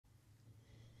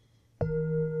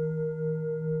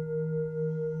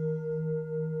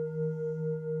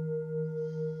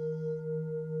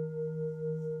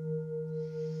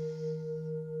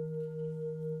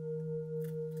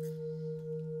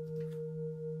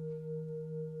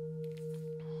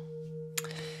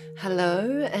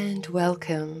Hello and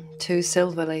welcome to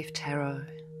Silverleaf Tarot.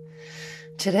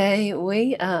 Today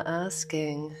we are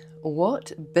asking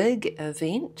what big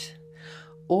event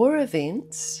or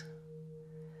events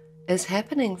is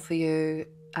happening for you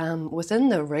within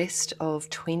the rest of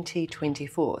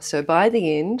 2024. So by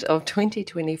the end of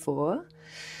 2024,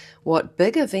 what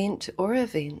big event or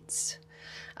events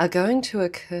are going to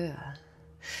occur?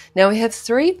 Now we have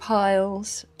 3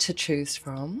 piles to choose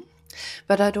from.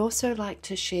 But I'd also like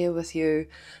to share with you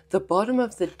the bottom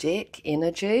of the deck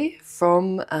energy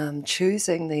from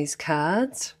choosing these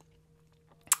cards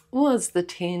was the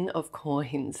 10 of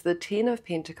coins. The 10 of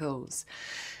Pentacles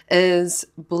is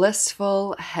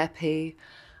blissful, happy,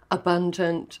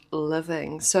 abundant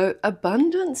living. So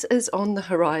abundance is on the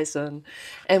horizon,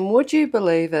 and would you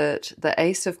believe it, the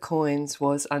Ace of Coins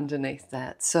was underneath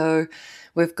that. So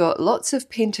we've got lots of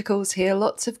pentacles here,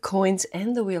 lots of coins,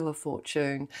 and the Wheel of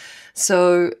Fortune.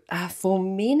 So for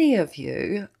many of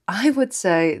you, I would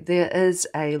say there is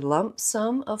a lump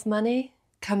sum of money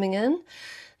coming in.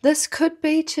 This could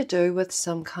be to do with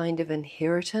some kind of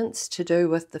inheritance, to do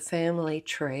with the family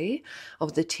tree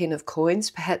of the 10 of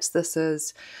coins. Perhaps this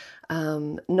is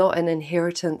not an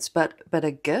inheritance, but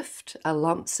a gift, a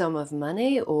lump sum of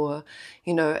money, or,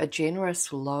 you know, a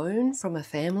generous loan from a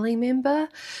family member.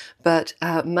 But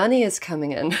money is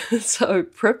coming in, so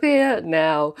prepare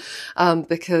now,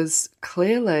 because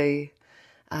clearly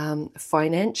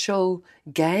financial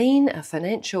gain, a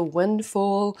financial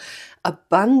windfall,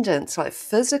 abundance, like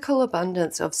physical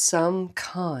abundance of some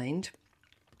kind,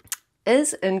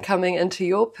 is incoming into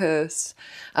your purse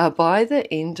by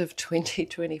the end of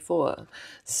 2024.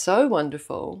 So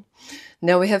wonderful.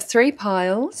 Now we have 3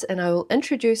 piles, and I will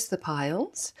introduce the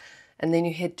piles, and then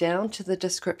you head down to the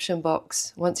description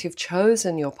box once you've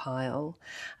chosen your pile,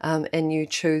 and you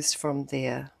choose from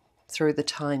there through the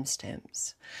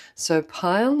timestamps. So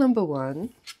pile number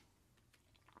 1,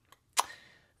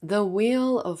 the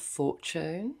Wheel of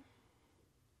Fortune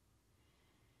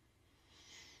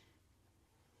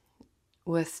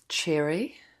with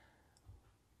cherry.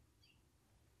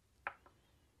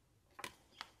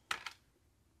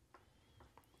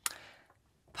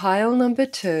 Pile number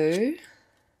 2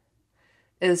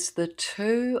 is the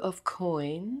 2 of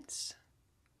coins,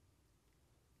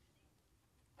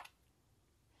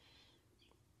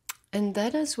 and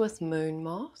that is with moon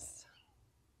moth.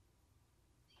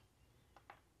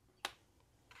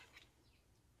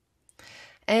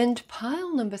 And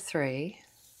pile number 3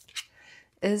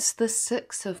 is the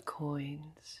 6 of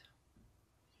coins,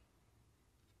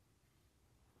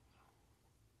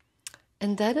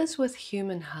 and that is with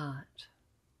human heart.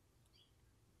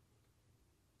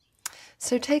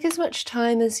 So take as much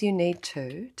time as you need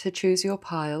to choose your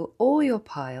pile or your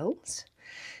piles,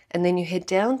 and then you head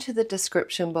down to the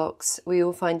description box where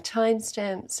you'll find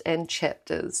timestamps and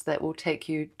chapters that will take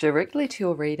you directly to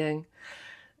your reading,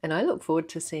 and I look forward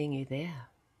to seeing you there.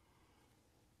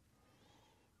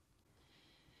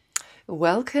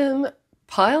 Welcome,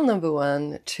 pile number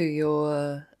 1, to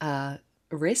your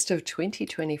rest of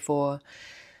 2024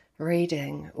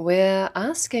 reading. We're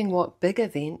asking what big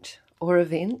event or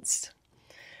events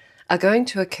are going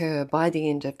to occur by the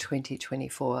end of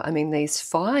 2024. I mean, these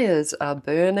fires are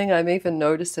burning. I'm even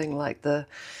noticing like the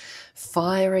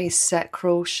fiery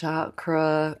sacral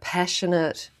chakra,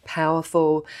 passionate,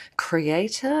 powerful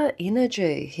creator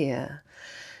energy here.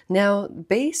 Now,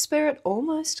 Bee Spirit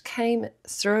almost came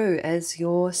through as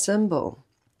your symbol,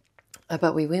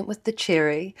 but we went with the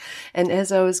cherry. And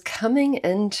as I was tuning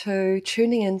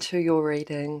into your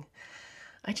reading,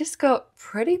 I just got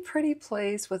pretty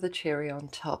pleased with the cherry on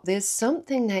top. There's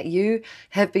something that you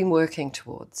have been working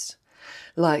towards,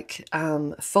 like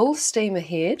full steam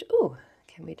ahead. Oh,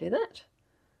 can we do that?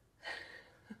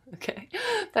 Okay,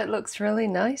 that looks really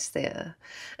nice there.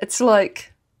 It's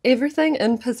like everything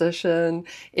in position,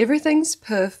 everything's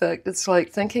perfect. It's like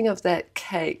thinking of that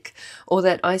cake or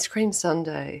that ice cream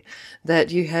sundae that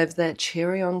you have that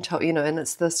cherry on top, you know, and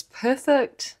it's this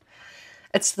perfect,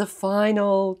 it's the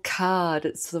final card,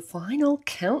 it's the final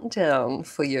countdown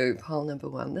for you, pile number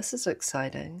 1. This is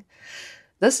exciting.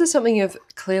 This is something you've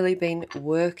clearly been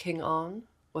working on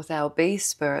with our Bee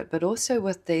Spirit, but also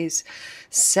with these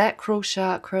sacral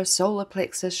chakra, solar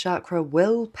plexus chakra,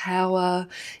 willpower,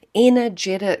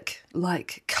 energetic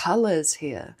like colors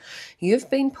here. You've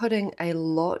been putting a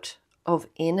lot of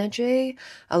energy,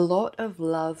 a lot of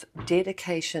love,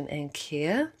 dedication, and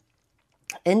care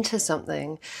into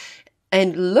something.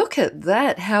 And look at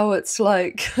that, how it's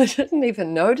like, I didn't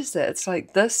even notice it. It's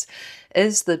like this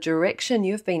is the direction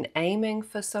you've been aiming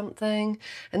for something.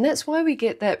 And that's why we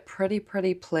get that pretty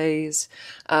please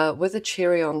with a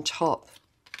cherry on top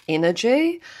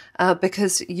energy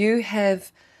because you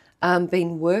have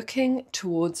been working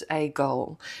towards a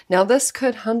goal. Now, this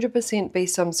could 100% be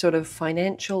some sort of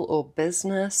financial or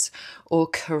business or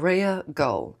career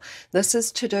goal. This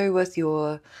is to do with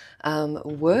your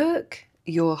work,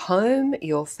 your home,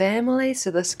 your family. So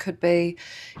this could be,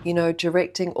 you know,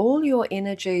 directing all your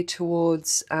energy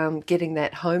towards getting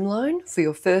that home loan for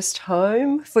your first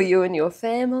home, for you and your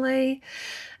family.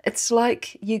 It's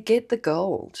like you get the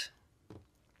gold.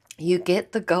 You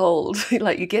get the gold,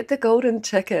 like you get the golden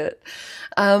ticket.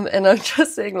 And I'm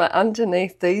just saying, like,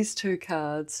 underneath these two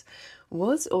cards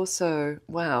was also,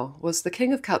 wow, was the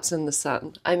King of Cups and the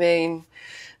Sun. I mean,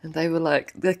 and they were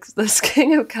like, this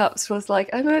King of Cups was like,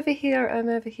 I'm over here,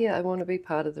 I want to be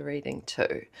part of the reading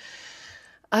too.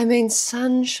 I mean,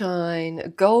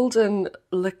 sunshine, golden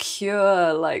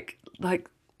liqueur, like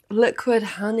liquid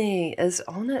honey is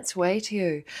on its way to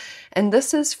you. And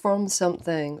this is from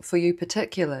something, for you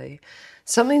particularly,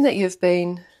 something that you've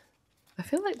been, I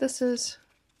feel like this has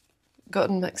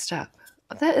gotten mixed up.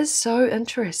 That is so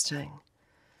interesting.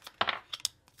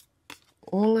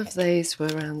 All of these were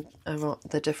around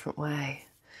the different way.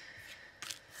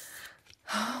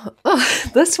 Oh,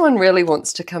 this one really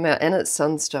wants to come out, and it's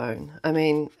sunstone. I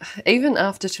mean, even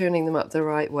after turning them up the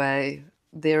right way,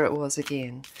 there it was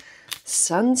again.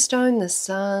 Sunstone, the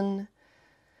sun.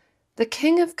 The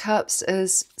King of Cups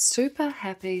is super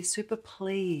happy, super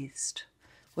pleased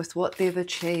with what they've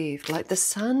achieved. Like the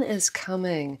sun is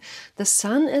coming. The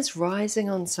sun is rising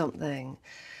on something.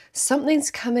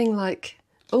 Something's coming like,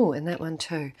 oh, and that one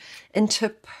too, into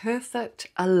perfect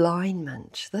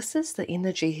alignment. This is the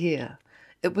energy here.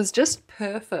 It was just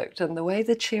perfect, and the way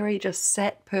the cherry just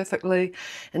sat perfectly.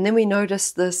 And then we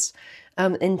noticed this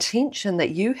intention that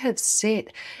you have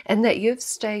set and that you've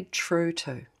stayed true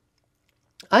to.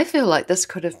 I feel like this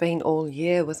could have been all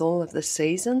year with all of the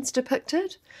seasons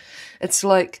depicted. It's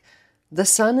like the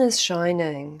sun is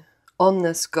shining on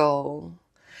this goal.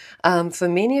 For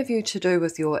many of you, to do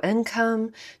with your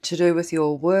income, to do with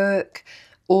your work,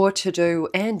 or to do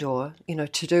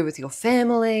with your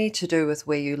family, to do with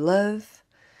where you live.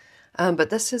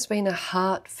 But this has been a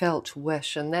heartfelt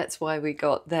wish, and that's why we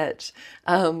got that,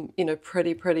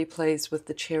 pretty pleased with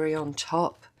the cherry on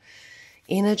top.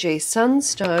 Energy,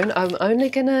 sunstone, I'm only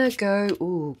going to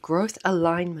go, growth,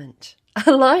 alignment.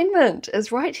 Alignment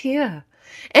is right here.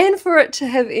 And for it to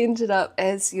have ended up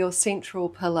as your central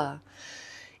pillar.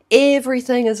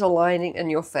 Everything is aligning in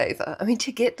your favor. I mean,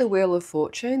 to get the Wheel of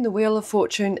Fortune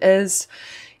is,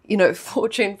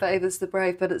 fortune favors the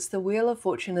brave, but it's the Wheel of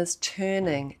Fortune is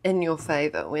turning in your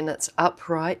favor when it's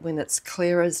upright, when it's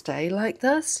clear as day like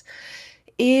this.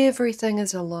 Everything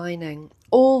is aligning,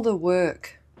 all the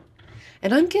work.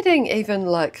 And I'm getting even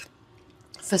like,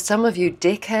 for some of you,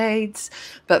 decades,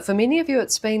 but for many of you,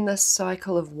 it's been this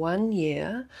cycle of 1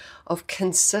 year of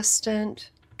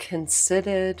consistent,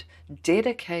 considered,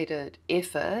 dedicated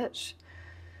effort.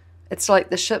 It's like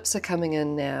the ships are coming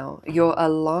in now. You're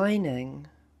aligning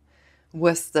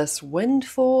with this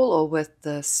windfall or with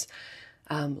this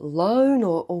loan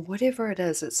or whatever it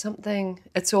is. It's something,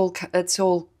 it's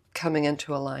all coming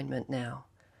into alignment now.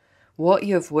 What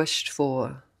you've wished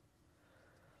for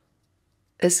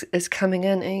is coming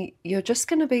in, and you're just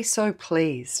going to be so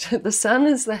pleased. The sun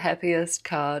is the happiest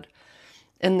card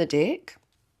in the deck.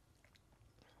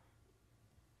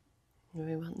 Do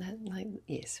we want that?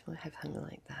 Yes, we'll have him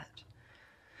like that.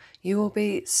 You will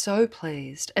be so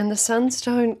pleased. And the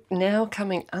sunstone now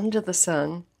coming under the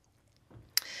sun.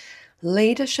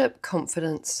 Leadership,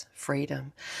 confidence,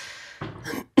 freedom.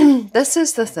 This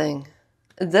is the thing.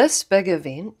 This big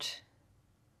event,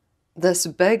 this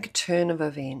big turn of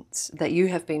events that you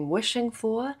have been wishing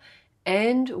for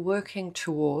and working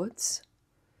towards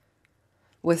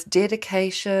with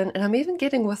dedication, and I'm even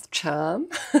getting with charm.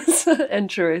 It's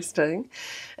interesting.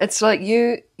 It's like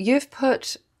you've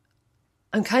put,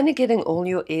 I'm kind of getting all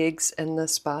your eggs in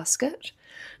this basket.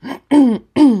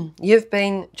 You've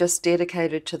been just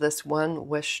dedicated to this one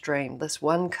wish dream, this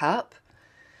one cup.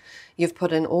 You've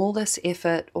put in all this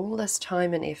effort, all this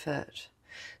time and effort.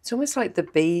 It's almost like the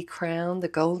bee crown, the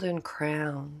golden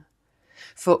crown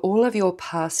for all of your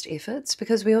past efforts,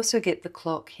 because we also get the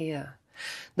clock here.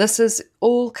 This is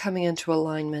all coming into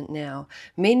alignment now.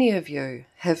 Many of you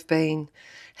have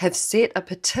set a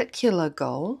particular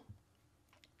goal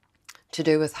to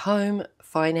do with home,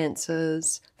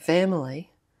 finances, family,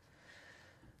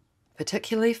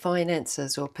 particularly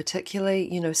finances, or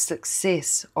particularly,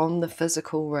 success on the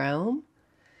physical realm.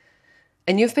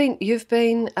 And you've been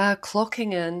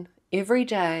clocking in every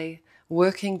day,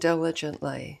 working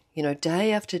diligently. you know,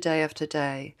 day after day after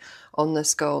day on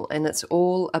this goal. And it's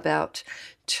all about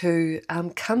to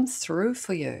come through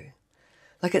for you.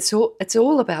 Like it's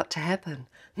all about to happen.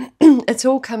 It's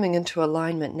all coming into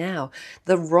alignment now.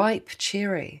 The ripe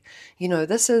cherry, you know,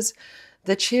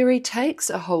 the cherry takes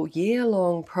a whole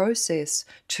year-long process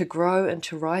to grow and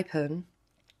to ripen.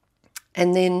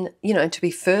 And then, you know, to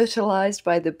be fertilized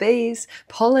by the bees,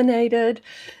 pollinated,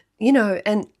 you know,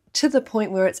 and to the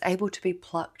point where it's able to be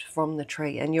plucked from the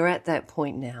tree. And you're at that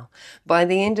point now. By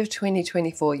the end of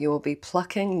 2024, you will be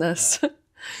plucking this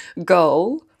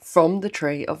goal from the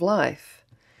tree of life.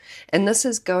 And this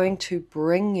is going to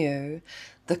bring you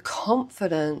the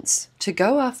confidence to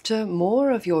go after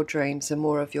more of your dreams and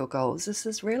more of your goals. This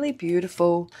is really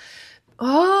beautiful.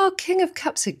 Oh, King of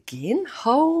Cups again?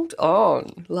 Hold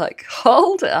on. Like,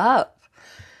 hold up.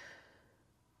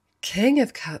 King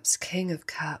of Cups, King of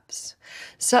Cups.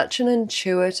 Such an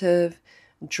intuitive,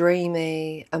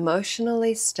 dreamy,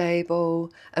 emotionally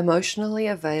stable, emotionally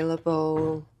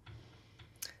available,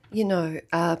 you know,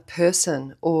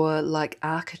 person or like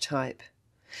archetype.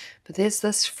 But there's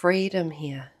this freedom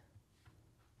here.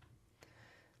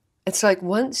 It's like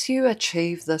once you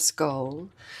achieve this goal,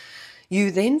 you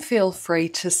then feel free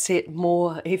to set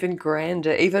more, even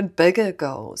grander, even bigger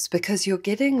goals, because you're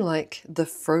getting like the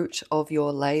fruit of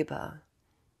your labor.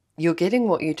 You're getting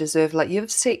what you deserve. Like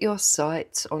you've set your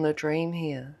sights on a dream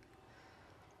here.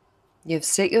 You've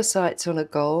set your sights on a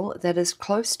goal that is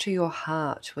close to your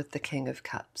heart with the King of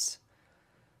Cups.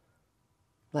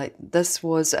 Like this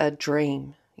was a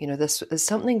dream. You know, this is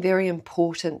something very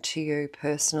important to you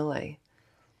personally.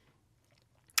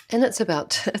 And it's about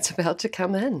to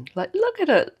come in. Like, look at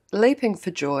it, leaping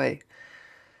for joy.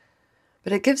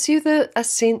 But it gives you a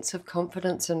sense of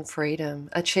confidence and freedom,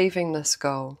 achieving this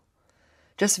goal.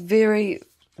 Just very,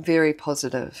 very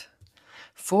positive.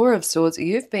 Four of Swords,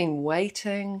 you've been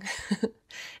waiting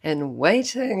and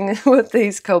waiting with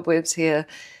these cobwebs here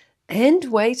and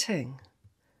waiting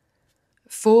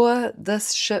for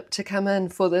this ship to come in,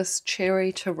 for this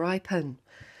cherry to ripen,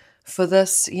 for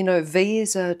this, you know,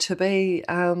 visa to be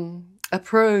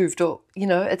approved, or, you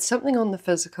know, it's something on the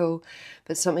physical,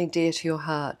 but something dear to your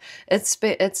heart. It's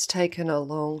taken a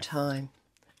long time,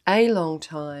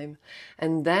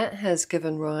 and that has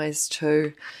given rise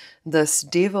to this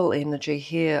devil energy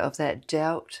here of that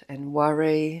doubt and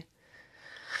worry,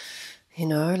 you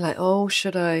know, like, oh,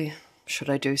 should I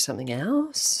do something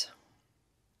else?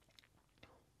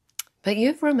 But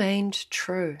you've remained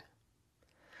true.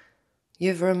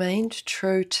 You've remained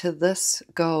true to this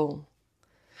goal.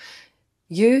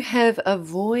 You have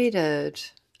avoided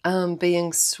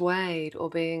being swayed or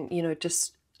being, you know,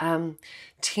 just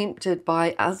tempted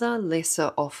by other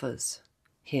lesser offers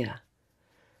here.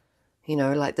 You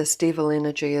know, like this devil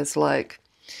energy is like,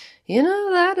 you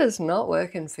know, that is not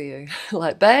working for you.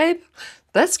 Like, babe,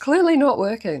 that's clearly not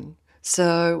working.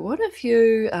 So what if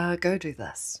you go do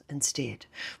this instead?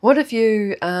 What if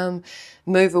you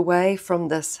move away from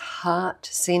this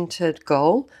heart-centered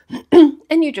goal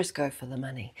and you just go for the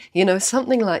money? You know,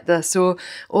 something like this. Or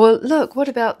look, what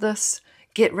about this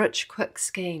get-rich-quick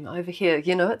scheme over here?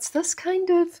 You know, it's this kind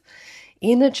of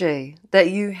energy that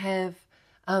you have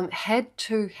had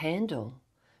to handle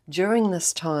during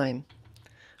this time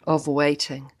of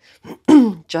waiting.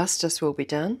 Justice will be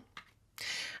done.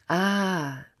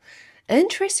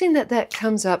 Interesting that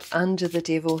comes up under the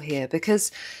devil here,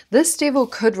 because this devil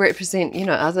could represent, you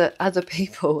know, other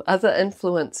people, other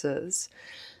influences,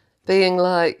 being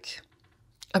like,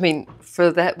 I mean,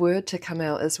 for that word to come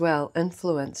out as well,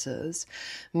 influencers.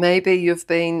 Maybe you've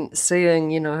been seeing,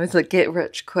 you know, the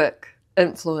get-rich-quick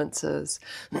influencers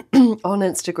on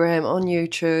Instagram, on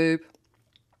YouTube.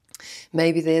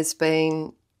 Maybe there's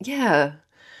been, yeah,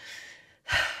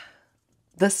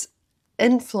 this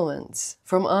influence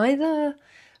from either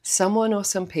someone or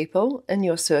some people in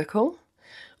your circle,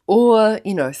 or,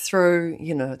 you know, through,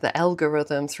 you know, the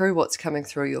algorithm, through what's coming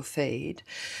through your feed,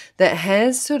 that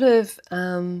has sort of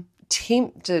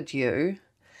tempted you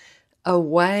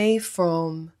away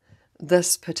from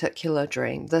this particular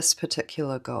dream, this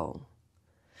particular goal.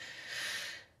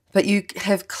 But you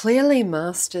have clearly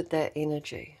mastered that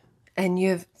energy.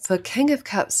 And for King of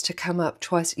Cups to come up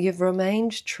twice, you've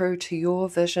remained true to your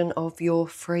vision of your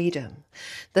freedom.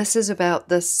 This is about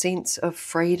this sense of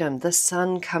freedom, the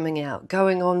sun coming out,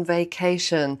 going on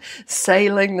vacation,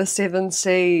 sailing the seven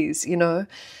seas, you know.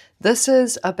 This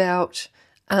is about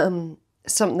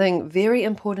something very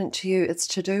important to you. It's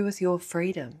to do with your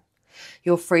freedom.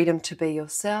 your freedom to be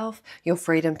yourself, your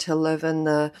freedom to live in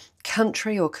the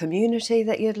country or community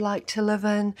that you'd like to live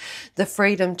in, the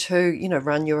freedom to,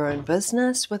 run your own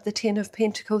business with the Ten of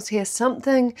Pentacles here.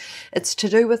 Something, it's to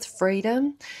do with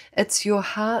freedom. It's your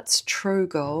heart's true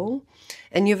goal.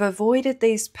 And you've avoided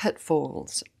these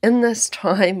pitfalls in this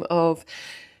time of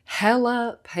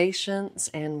hella patience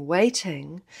and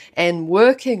waiting and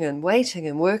working and waiting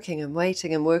and working and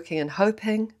waiting and working and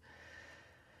hoping.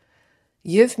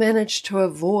 You've managed to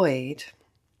avoid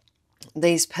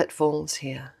these pitfalls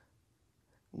here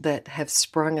that have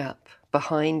sprung up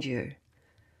behind you.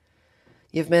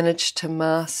 You've managed to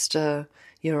master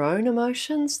your own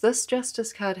emotions. This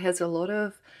Justice card has a lot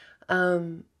of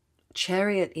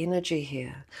Chariot energy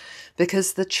here,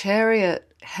 because the Chariot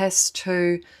has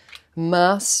to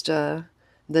master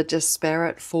the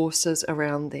disparate forces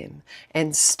around them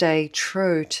and stay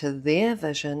true to their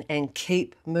vision and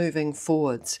keep moving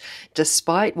forwards,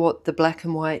 despite what the black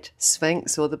and white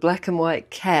Sphinx or the black and white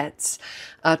cats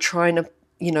are trying to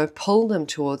pull them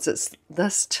towards. It's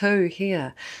this too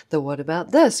here. The what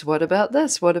about this? What about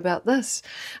this? What about this?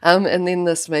 And then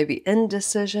this maybe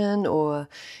indecision or,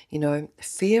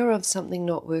 fear of something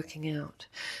not working out.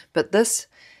 But this,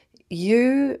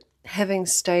 you having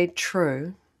stayed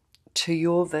true to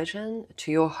your vision,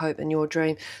 to your hope and your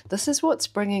dream, this is what's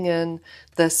bringing in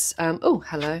this,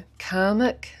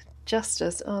 karmic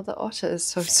justice. Oh, the otter is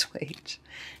so sweet.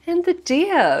 And the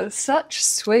deer, such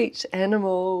sweet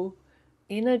animal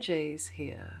energies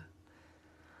here.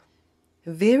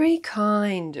 Very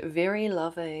kind, very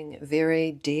loving,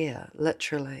 very dear,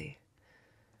 literally.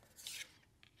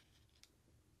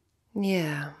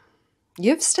 Yeah,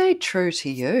 you've stayed true to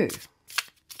you.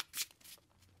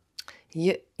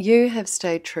 You have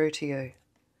stayed true to you.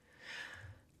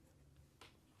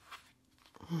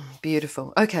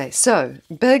 Beautiful. Okay, so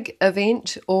big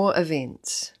event or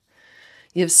events.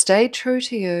 You've stayed true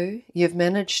to you. You've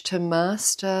managed to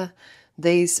master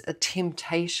these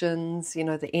temptations,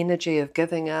 the energy of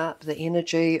giving up, the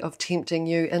energy of tempting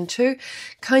you into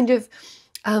kind of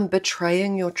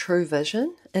betraying your true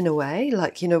vision in a way,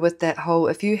 like, with that whole,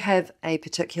 if you have a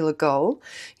particular goal,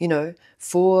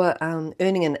 for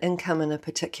earning an income in a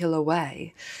particular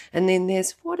way, and then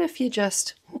there's, what if you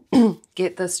just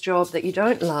get this job that you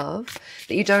don't love,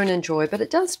 that you don't enjoy, but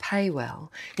it does pay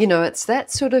well? It's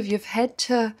that sort of, you've had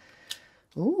to,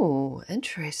 ooh,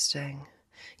 interesting.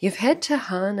 You've had to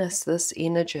harness this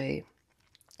energy.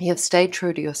 You've stayed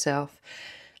true to yourself.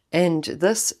 And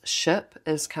this ship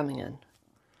is coming in.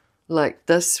 Like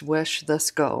this wish, this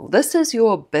goal. This is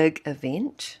your big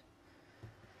event.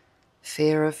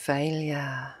 Fear of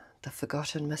failure. The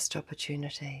forgotten missed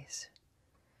opportunities.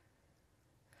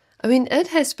 I mean, it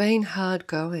has been hard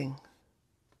going.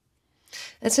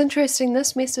 It's interesting,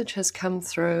 this message has come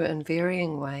through in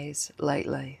varying ways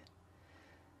lately.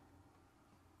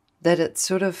 That it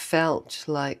sort of felt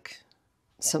like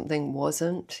something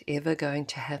wasn't ever going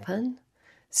to happen,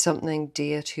 something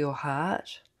dear to your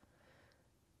heart.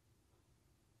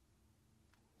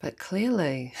 But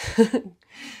clearly, it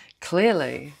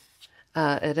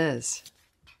is.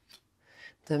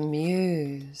 The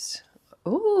Muse.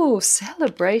 Ooh,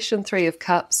 celebration, Three of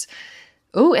Cups.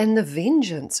 Ooh, and the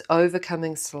Vengeance,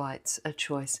 overcoming slights, a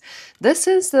choice. This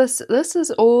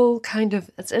is all kind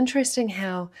of, it's interesting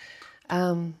how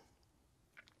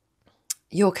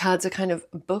your cards are kind of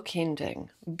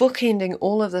bookending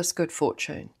all of this good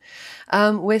fortune.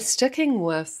 We're sticking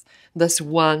with this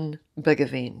one big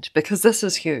event because this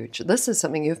is huge. This is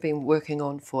something you've been working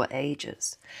on for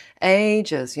ages.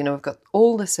 Ages. We've got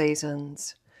all the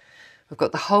seasons. We've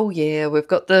got the whole year. We've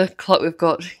got the clock. We've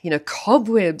got,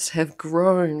 cobwebs have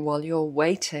grown while you're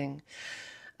waiting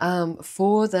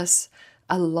for this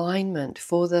alignment,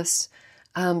 for this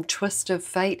twist of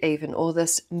fate even, or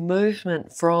this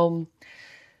movement from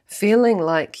feeling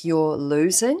like you're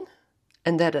losing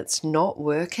and that it's not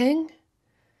working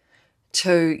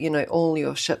to, all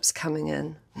your ships coming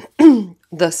in,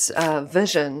 this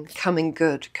vision coming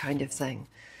good kind of thing.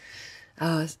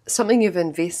 Something you've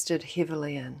invested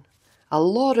heavily in. A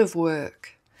lot of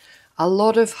work, a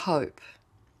lot of hope.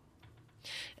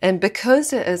 And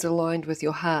because it is aligned with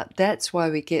your heart, that's why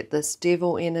we get this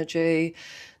devil energy,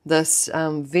 this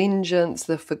vengeance,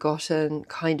 the forgotten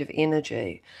kind of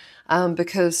energy.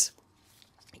 Because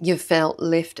you felt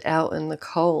left out in the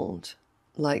cold,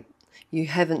 like you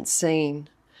haven't seen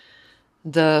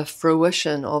the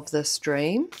fruition of this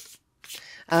dream,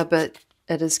 but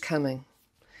it is coming.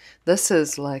 This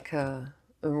is like a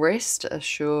rest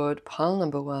assured, pile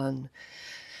number one.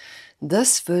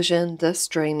 This vision, this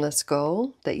dream, this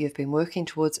goal that you've been working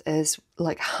towards is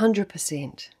like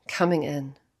 100% coming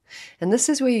in. And this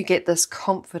is where you get this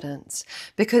confidence,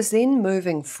 because then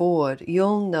moving forward,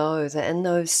 you'll know that in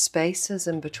those spaces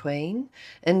in between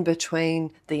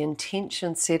the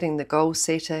intention setting, the goal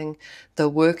setting, the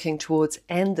working towards,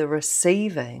 and the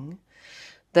receiving,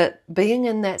 that being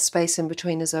in that space in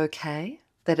between is okay,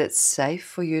 that it's safe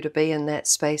for you to be in that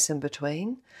space in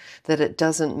between, that it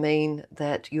doesn't mean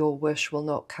that your wish will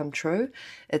not come true.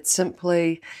 It's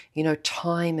simply,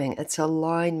 timing, it's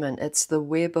alignment, it's the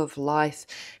web of life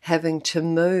having to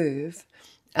move,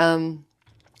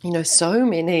 so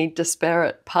many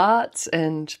disparate parts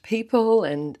and people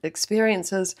and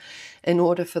experiences in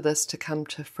order for this to come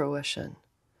to fruition.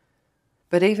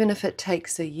 But even if it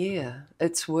takes a year,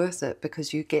 it's worth it,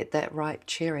 because you get that ripe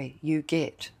cherry. You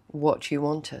get what you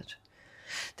wanted.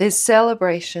 There's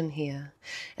celebration here.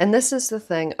 And this is the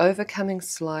thing, overcoming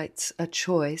slights, a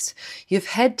choice. You've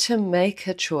had to make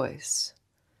a choice.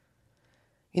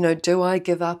 Do I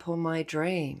give up on my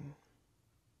dream?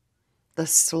 The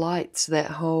slights,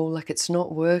 that whole, it's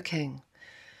not working.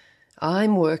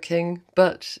 I'm working,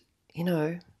 but,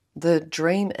 the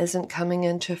dream isn't coming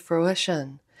into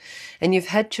fruition. And you've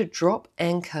had to drop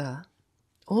anchor,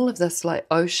 all of this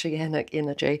oceanic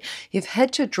energy. You've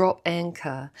had to drop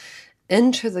anchor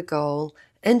into the goal,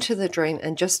 into the dream,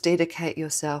 and just dedicate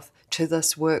yourself to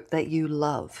this work that you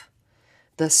love,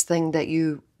 this thing that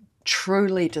you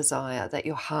truly desire, that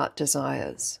your heart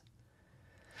desires.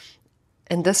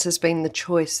 And this has been the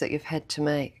choice that you've had to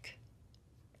make.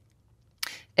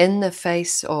 In the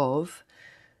face of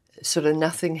sort of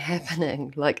nothing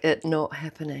happening, it not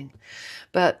happening.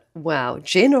 But wow,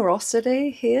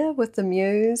 generosity here with the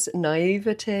muse,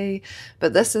 naivety.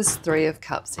 But this is Three of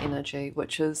Cups energy,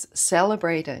 which is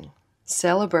celebrating,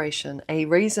 celebration, a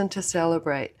reason to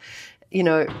celebrate.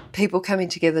 People coming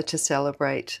together to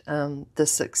celebrate the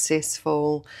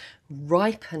successful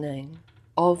ripening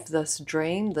of this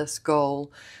dream, this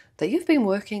goal that you've been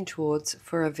working towards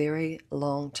for a very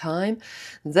long time.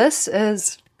 This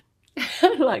is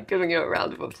like giving you a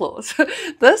round of applause.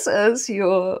 This is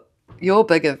your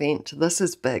big event. This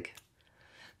is big.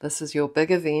 This is your big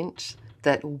event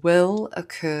that will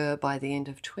occur by the end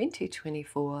of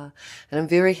 2024. And I'm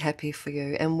very happy for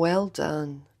you. And well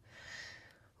done.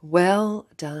 Well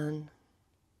done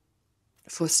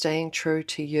for staying true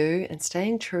to you and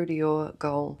staying true to your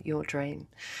goal, your dream.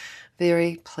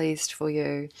 Very pleased for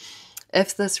you.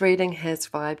 If this reading has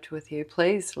vibed with you,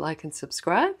 please like and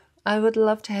subscribe. I would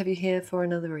love to have you here for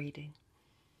another reading.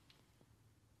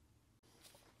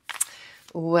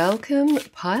 Welcome,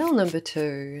 pile number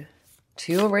 2,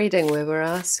 to your reading where we're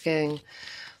asking,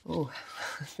 I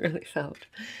really felt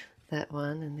that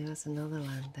one, and there was another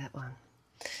one, that one.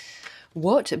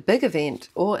 What big event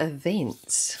or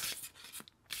events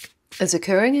is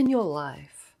occurring in your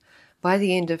life by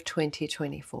the end of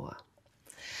 2024?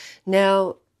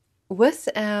 Now, with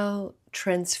our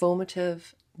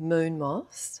transformative moon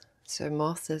moths, so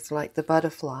moth is like the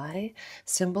butterfly,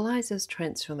 symbolizes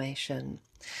transformation.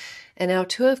 And our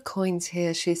Two of Coins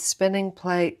here, she's spinning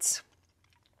plates.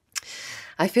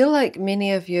 I feel like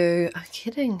many of you are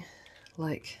getting,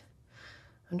 I'm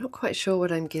not quite sure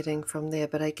what I'm getting from there,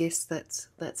 but I guess that's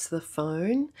the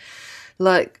phone.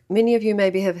 Many of you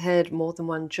maybe have had more than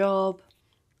one job,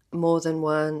 more than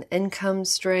one income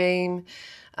stream,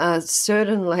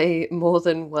 certainly more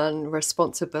than one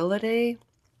responsibility.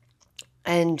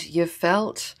 And you've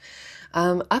felt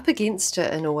up against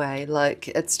it in a way,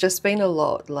 it's just been a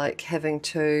lot, having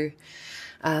to,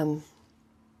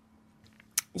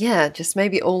 just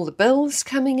maybe all the bills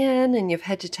coming in, and you've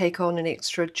had to take on an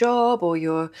extra job, or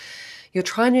you're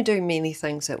trying to do many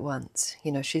things at once.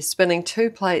 She's spinning 2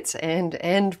 plates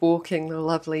and walking the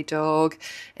lovely dog,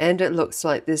 and it looks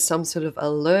like there's some sort of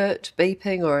alert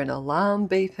beeping or an alarm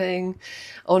beeping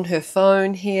on her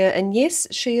phone here. And yes,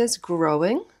 she is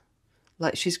growing.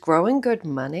 She's growing good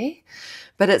money,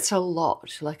 but it's a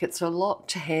lot. It's a lot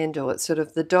to handle. It's sort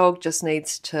of the dog just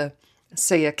needs to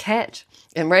see a cat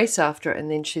and race after it,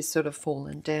 and then she's sort of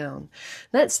fallen down.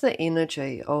 That's the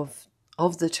energy of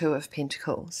the Two of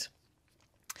Pentacles.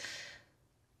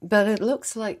 But it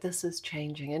looks like this is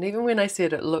changing. And even when I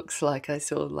said it looks like, I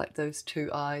saw those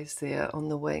 2 eyes there on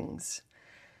the wings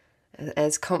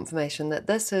as confirmation that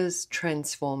this is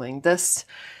transforming. This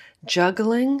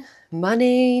juggling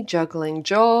money, juggling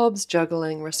jobs,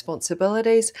 juggling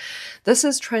responsibilities. This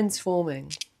is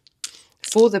transforming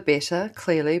for the better,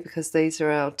 clearly, because these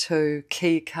are our 2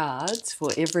 key cards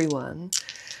for everyone.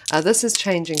 This is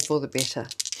changing for the better.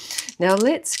 Now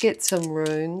let's get some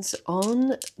runes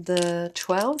on the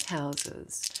 12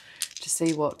 houses to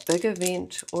see what big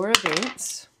event or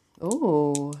events.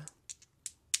 Oh,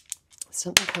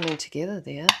 something coming together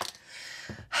there.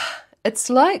 It's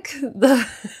like the,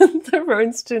 the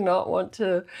runes do not want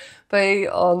to be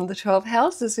on the 12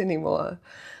 houses anymore.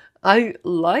 I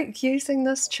like using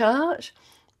this chart,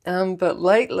 but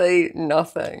lately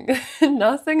nothing.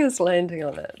 Nothing is landing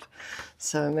on it.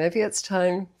 So maybe it's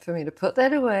time for me to put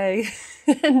that away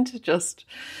and to just,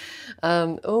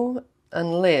 oh,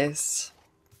 unless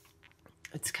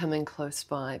it's coming close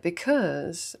by,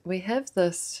 because we have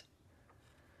this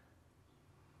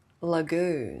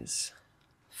Laguz,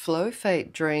 flow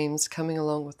fate dreams coming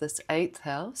along with this 8th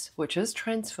house, which is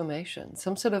transformation,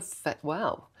 some sort of,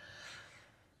 wow,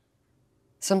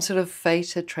 some sort of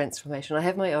fated transformation. I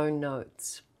have my own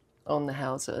notes on the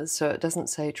houses, so it doesn't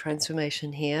say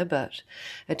transformation here, but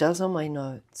it does on my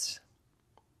notes.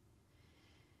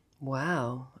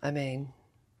 Wow, I mean,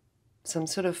 some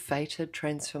sort of fated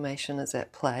transformation is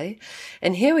at play.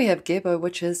 And here we have Gebo,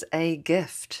 which is a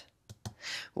gift.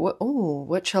 Oh,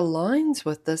 which aligns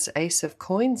with this Ace of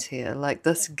Coins here, like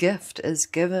this gift is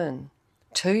given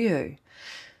to you.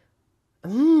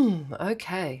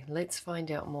 Okay, let's find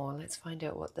out more. Let's find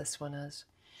out what this one is.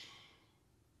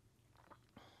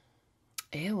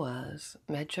 It was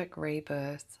Magic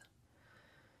Rebirth,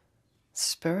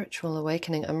 Spiritual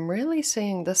Awakening. I'm really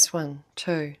seeing this one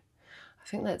too. I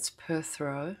think that's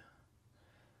Perthro.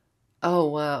 Oh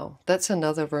wow, that's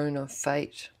another rune of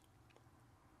fate.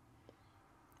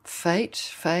 Fate,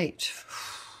 fate.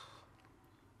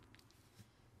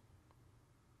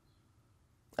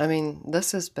 I mean,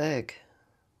 this is big.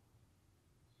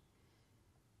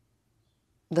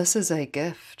 This is a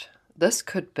gift. This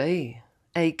could be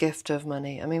a gift of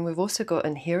money. I mean, we've also got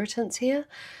inheritance here.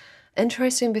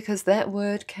 Interesting, because that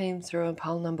word came through in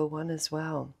pile number 1 as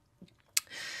well.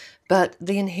 But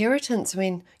the inheritance, I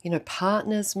mean, you know,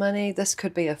 partner's money. This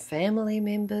could be a family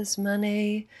member's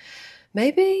money.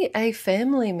 Maybe a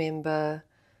family member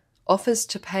offers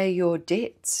to pay your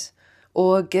debts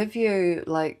or give you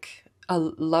like a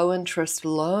low interest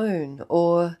loan,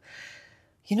 or,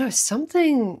 you know,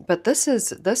 something. But this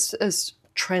is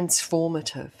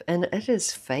transformative, and it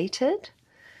is fated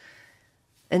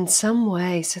in some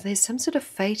way. So there's some sort of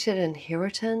fated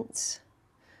inheritance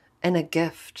and a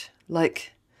gift.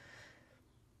 Like,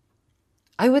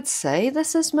 I would say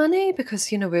this is money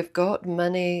because, you know, we've got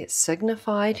money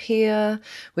signified here.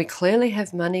 We clearly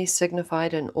have money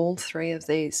signified in all 3 of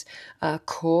these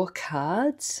core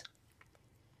cards.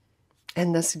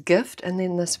 And this gift, and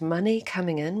then this money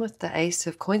coming in with the Ace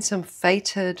of Coins, some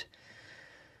fated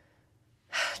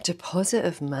deposit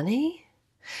of money.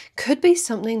 Could be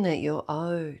something that you're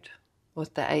owed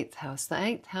with the 8th house. The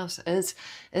 8th house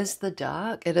is the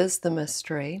dark. It is the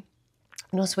mystery.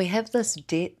 And also we have this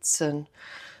debts and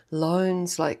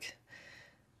loans, like,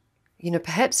 you know,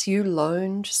 perhaps you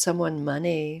loaned someone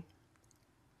money.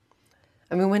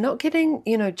 I mean, we're not getting,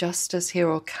 you know, justice here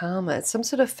or karma. It's some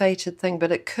sort of fated thing,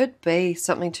 but it could be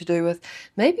something to do with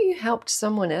maybe you helped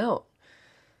someone out,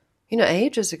 you know,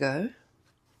 ages ago.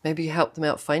 Maybe you helped them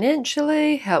out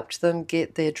financially, helped them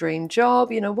get their dream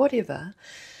job, you know, whatever.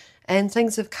 And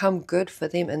things have come good for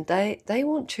them, and they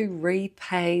want to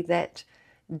repay that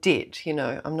debt. You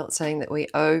know, I'm not saying that we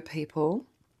owe people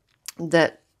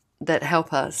that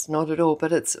help us, not at all,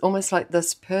 but it's almost like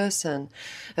this person,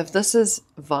 if this is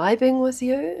vibing with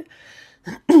you,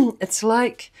 it's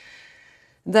like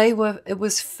it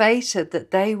was fated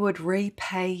that they would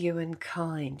repay you in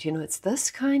kind. You know, it's this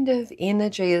kind of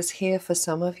energy is here for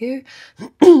some of you.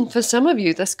 For some of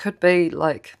you, this could be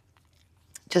like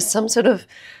just some sort of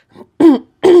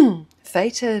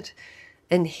fated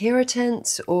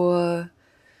inheritance or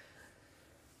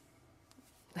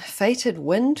fated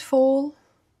windfall.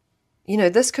 You know,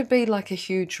 this could be like a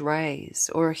huge raise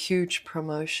or a huge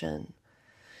promotion.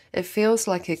 It feels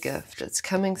like a gift. It's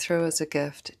coming through as a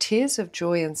gift. Tears of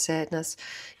joy and sadness.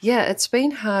 Yeah, it's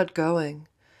been hard going.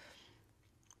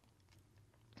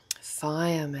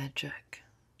 Fire magic.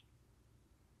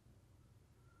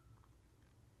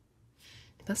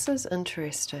 This is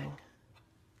interesting.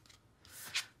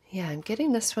 Yeah, I'm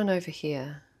getting this one over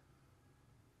here.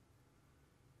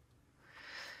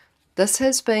 This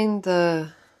has been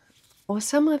or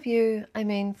some of you, I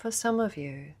mean, for some of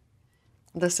you,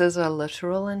 this is a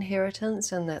literal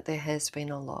inheritance in that there has been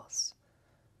a loss.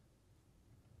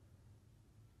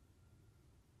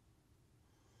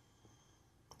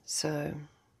 So,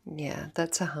 yeah,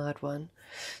 that's a hard one,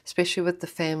 especially with the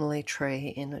family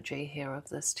tree energy here of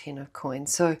this 10 of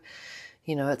coins. So,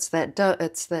 you know, it's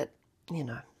that, you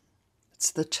know,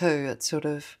 it's the 2. It's sort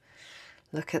of,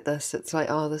 look at this. It's like,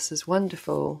 oh, this is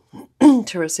wonderful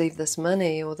to receive this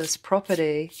money or this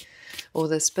property or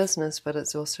this business, but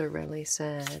it's also really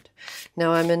sad.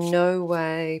 Now, I'm in no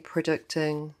way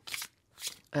predicting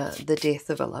the death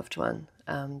of a loved one.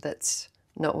 That's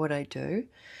not what I do.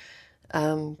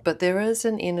 But there is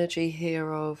an energy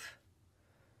here of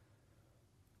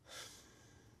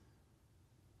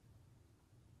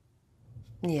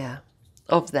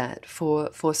of that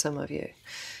for some of you.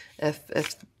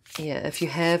 If you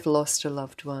have lost a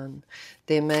loved one,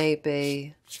 there may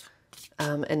be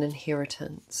an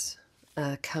inheritance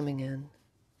coming in.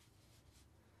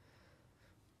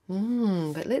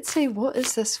 But let's see, what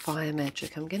is this fire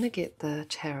magic? I'm going to get the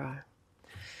tarot.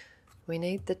 We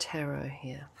need the tarot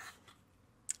here.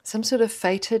 Some sort of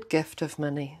fated gift of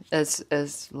money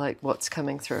is like what's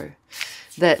coming through.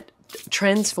 That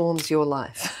transforms your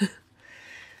life.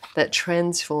 That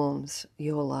transforms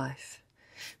your life.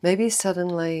 Maybe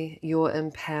suddenly you're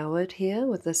empowered here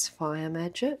with this fire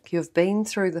magic. You've been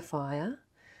through the fire.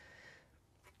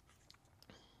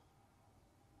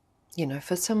 You know,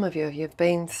 for some of you, you've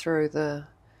been through the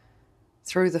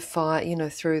fire, you know,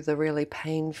 through the really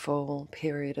painful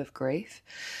period of grief.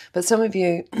 But some of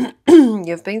you,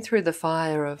 you've been through the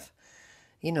fire of,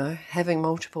 you know, having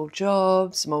multiple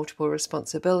jobs, multiple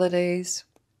responsibilities.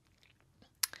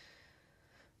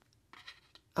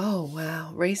 Oh,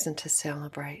 wow, reason to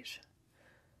celebrate.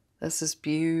 This is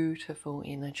beautiful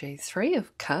energy. 3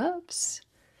 of Cups.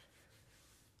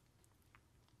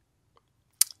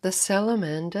 The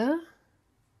salamander,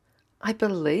 I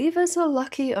believe, is a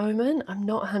lucky omen. I'm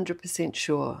not 100%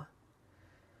 sure.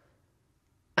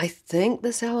 I think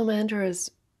the salamander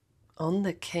is on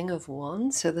the King of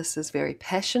Wands, so this is very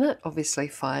passionate, obviously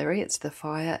fiery. It's the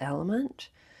fire element.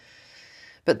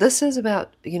 But this is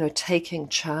about, you know, taking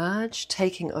charge,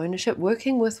 taking ownership,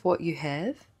 working with what you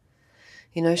have.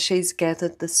 You know, she's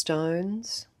gathered the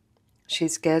stones.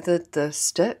 She's gathered the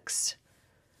sticks.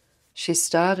 She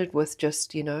started with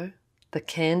just, you know, the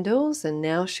candles, and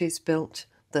now she's built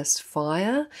this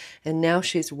fire, and now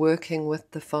she's working with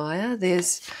the fire.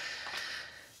 There's,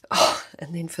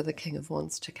 and then for the King of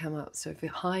Wands to come up, so very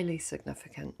highly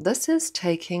significant. This is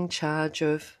taking charge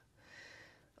of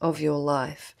your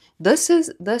life. This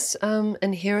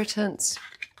inheritance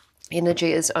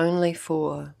energy is only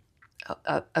for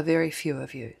a very few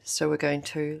of you, so we're going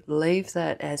to leave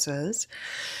that as is.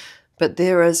 But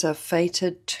there is a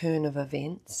fated turn of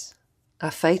events, a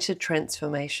fated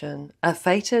transformation, a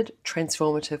fated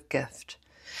transformative gift,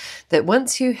 that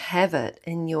once you have it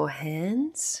in your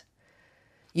hands,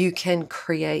 you can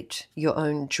create your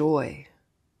own joy.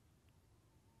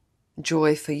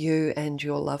 Joy for you and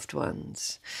your loved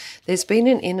ones. There's been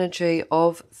an energy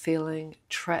of feeling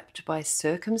trapped by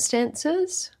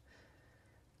circumstances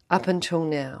up until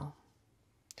now.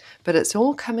 But it's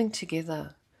all coming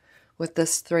together with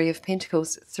this 3 of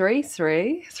Pentacles. 3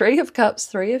 of Cups,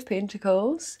 3 of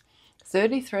Pentacles.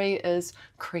 33 is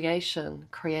creation.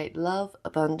 Create love,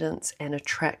 abundance, and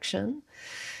attraction.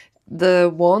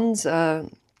 The Wands are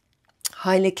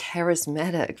highly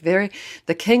charismatic.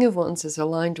 The King of Wands is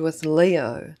aligned with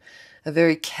Leo, a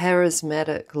very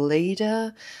charismatic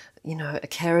leader, you know, a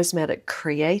charismatic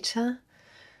creator.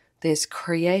 There's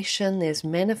creation, there's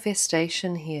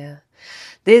manifestation here.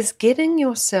 There's getting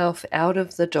yourself out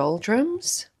of the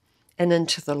doldrums and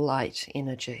into the light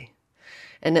energy.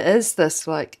 And it is this,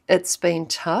 like, it's been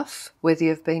tough, whether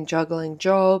you've been juggling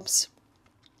jobs,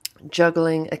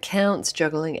 juggling accounts,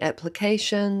 juggling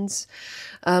applications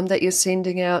that you're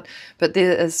sending out, but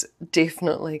there is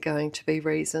definitely going to be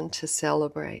reason to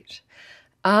celebrate.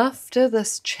 After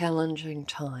this challenging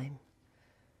time,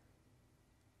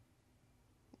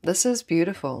 this is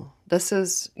beautiful. This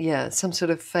is, some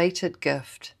sort of fated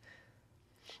gift.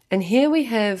 And here we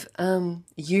have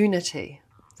unity.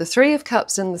 The 3 of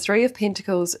Cups and the 3 of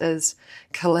Pentacles is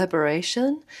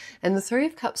collaboration, and the 3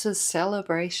 of Cups is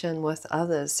celebration with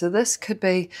others. So this could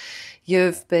be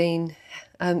you've been,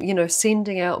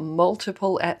 sending out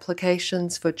multiple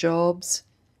applications for jobs,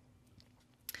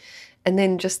 and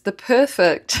then just the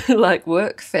perfect like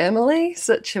work-family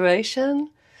situation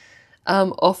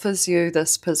offers you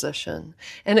this position.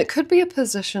 And it could be a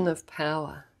position of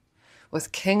power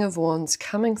with King of Wands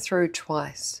coming through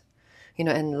twice,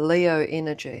 and Leo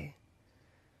energy.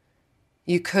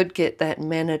 You could get that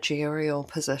managerial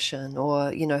position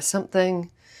or,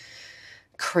 something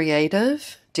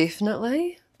creative,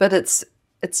 definitely, but it's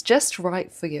just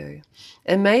right for you.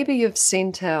 And maybe you've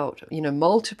sent out,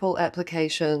 multiple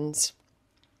applications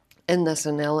in this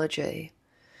analogy,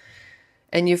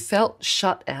 and you felt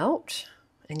shut out,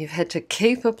 and you've had to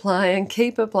keep applying,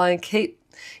 keep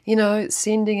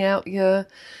sending out your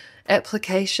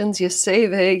applications, your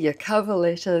CV, your cover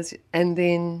letters, and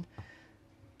then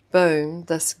boom,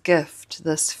 this gift,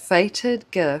 this fated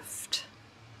gift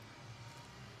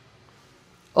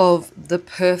of the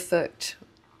perfect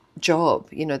job,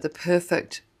 you know, the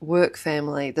perfect work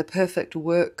family, the perfect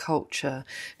work culture,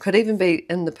 could even be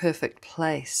in the perfect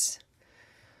place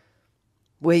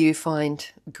where you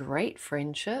find great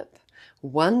friendship,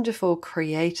 wonderful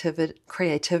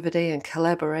creativity and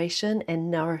collaboration and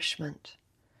nourishment.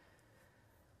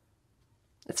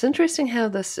 It's interesting how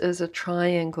this is a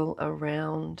triangle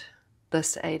around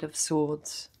this Eight of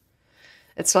Swords.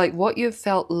 It's like what you've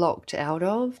felt locked out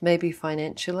of, maybe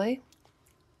financially,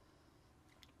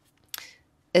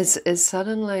 is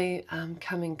suddenly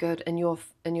coming good in your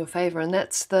favor, and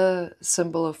that's the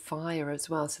symbol of fire as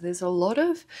well. So there's a lot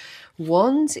of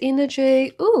Wands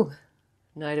energy. Ooh,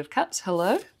 Knight of Cups,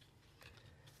 hello.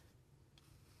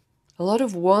 A lot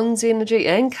of Wands energy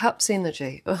and Cups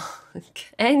energy. Oh,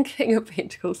 and King of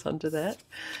Pentacles under that.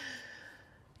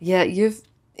 Yeah, you've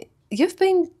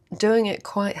been doing it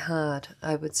quite hard,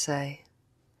 I would say,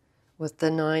 with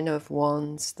the Nine of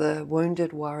Wands, the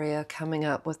wounded warrior coming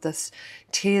up with this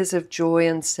tears of joy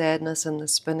and sadness and the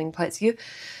spinning plates.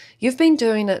 You've been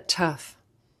doing it tough.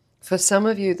 For some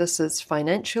of you, this is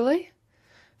financially.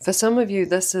 For some of you,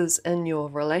 this is in your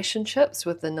relationships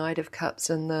with the Knight of Cups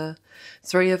and the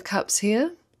Three of Cups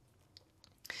here.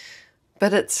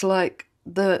 But it's like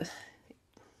the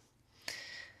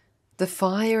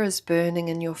fire is burning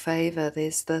in your favor.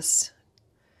 There's this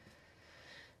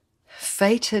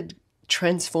fated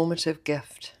transformative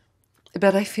gift.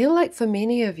 But I feel like for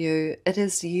many of you, it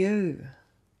is you.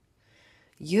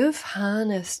 You've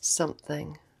harnessed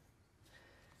something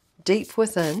deep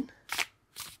within.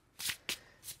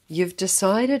 You've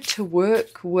decided to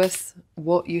work with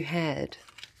what you had.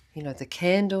 You know, the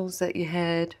candles that you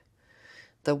had,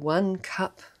 the one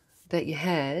cup that you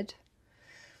had,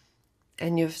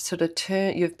 and you've sort of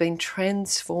you've been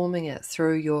transforming it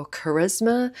through your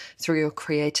charisma, through your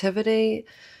creativity,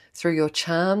 through your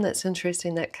charm. That's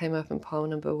interesting, that came up in pile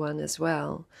number 1 as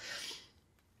well.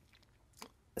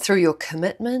 Through your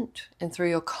commitment and through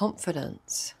your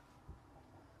confidence.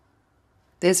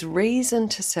 There's reason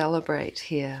to celebrate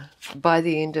here by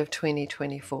the end of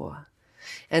 2024.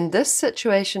 And this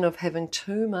situation of having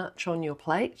too much on your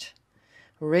plate,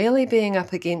 really being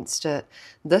up against it,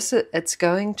 it's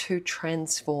going to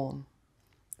transform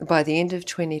by the end of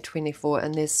 2024,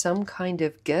 and there's some kind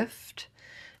of gift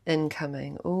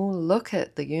incoming. Oh, look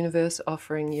at the universe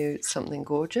offering you something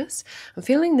gorgeous. I'm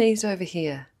feeling these over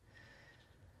here.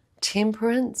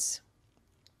 Temperance,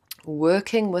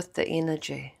 working with the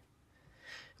energy.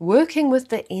 Working with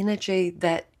the energy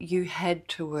that you had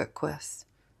to work with.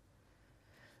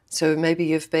 So maybe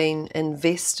you've been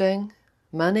investing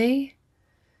money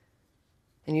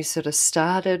and you sort of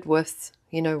started with,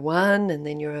 you know, one, and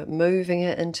then you're moving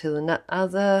it into the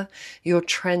other. You're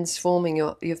transforming,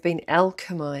 you've been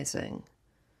alchemizing.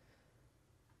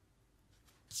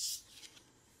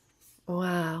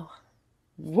 Wow.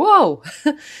 Whoa!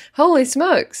 Holy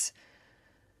smokes.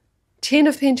 10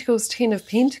 of Pentacles, 10 of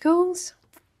Pentacles.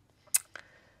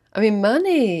 I mean,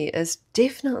 money is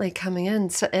definitely coming in.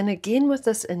 So, and again, with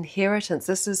this inheritance,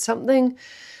 this is something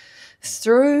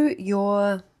through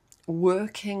your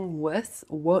working with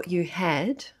what you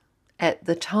had at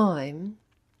the time.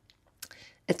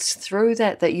 It's through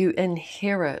that you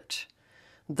inherit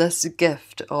this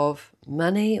gift of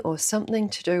money or something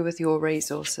to do with your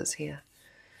resources here.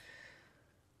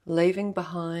 Leaving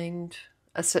behind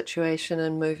a situation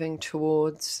and moving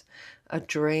towards a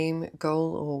dream,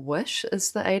 goal, or wish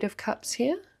is the Eight of Cups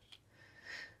here.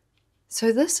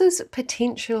 So this is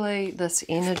potentially this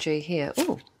energy here.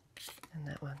 Oh, and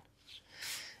that one.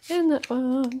 And that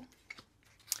one.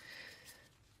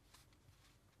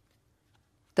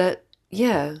 That,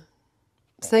 yeah,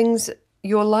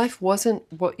 your life wasn't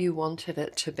what you wanted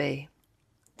it to be.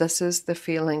 This is the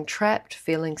feeling trapped,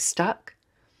 feeling stuck.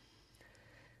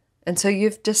 And so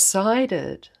you've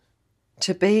decided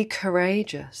to be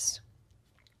courageous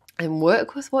and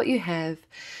work with what you have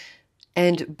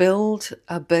and build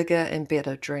a bigger and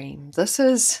better dream. This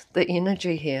is the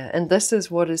energy here, and this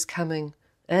is what is coming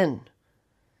in.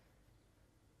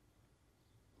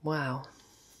 Wow.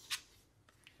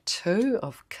 2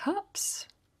 of Cups.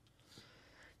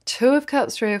 2 of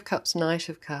Cups, 3 of Cups, Knight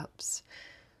of Cups.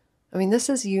 I mean, this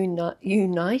is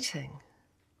uniting.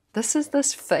 This is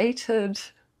this fated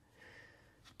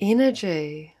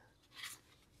energy.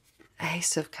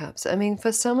 Ace of Cups. I mean,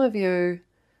 for some of you,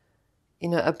 you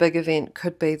know, a big event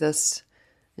could be this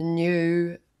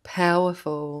new,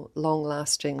 powerful,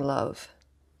 long-lasting love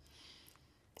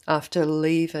after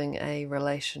leaving a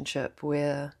relationship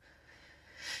where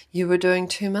you were doing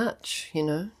too much, you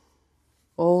know.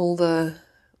 All the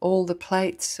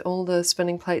plates, all the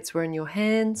spinning plates were in your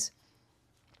hands,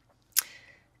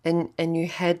 and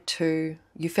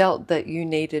you felt that you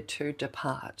needed to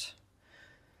depart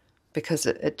because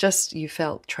you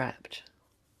felt trapped.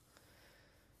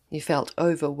 You felt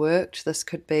overworked. This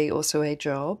could be also a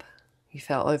job. You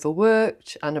felt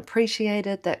overworked,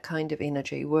 unappreciated, that kind of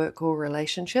energy, work or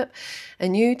relationship.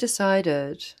 And you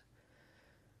decided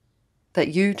that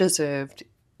you deserved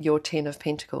your 10 of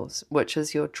Pentacles, which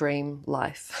is your dream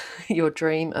life, your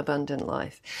dream abundant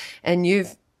life. And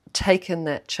you've taken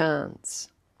that chance.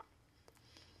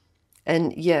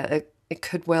 And yeah, it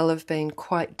could well have been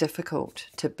quite difficult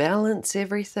to balance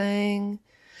everything,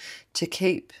 to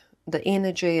keep the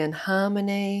energy in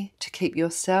harmony, to keep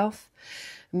yourself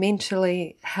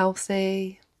mentally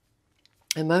healthy,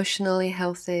 emotionally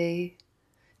healthy,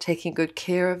 taking good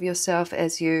care of yourself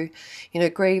as you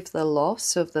grieve the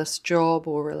loss of this job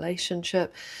or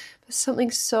relationship. But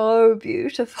something so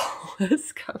beautiful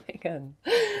is coming in.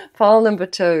 Pile number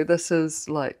 2, this is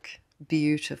like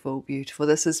beautiful, beautiful.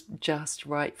 This is just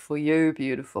right for you,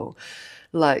 beautiful.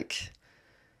 Like,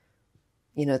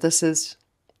 this is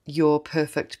your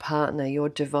perfect partner, your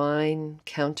divine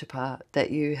counterpart that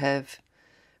you have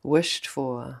wished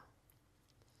for,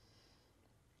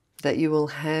 that you will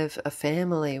have a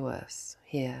family with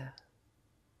here.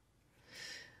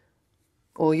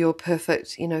 Or your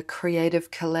perfect,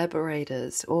 creative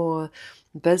collaborators or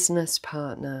business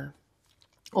partner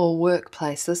or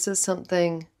workplace. This is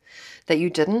something that you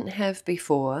didn't have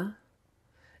before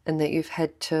and that you've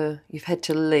had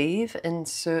to leave in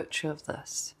search of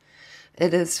this.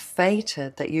 It is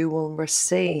fated that you will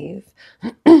receive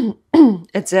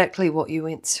exactly what you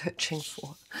went searching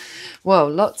for. Well,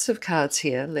 lots of cards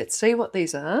here. Let's see what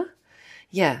these are.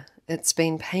 Yeah, it's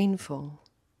been painful.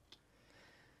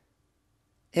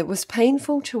 It was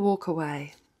painful to walk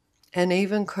away, and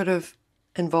even could have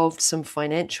involved some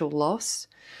financial loss,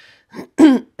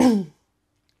 the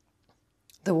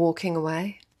walking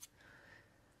away.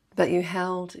 But you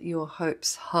held your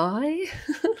hopes high,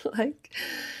 like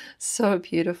so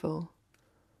beautiful.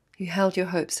 You held your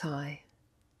hopes high.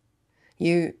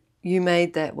 You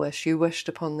made that wish. You wished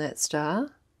upon that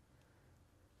star.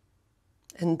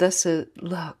 And this is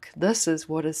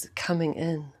what is coming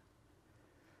in.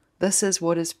 This is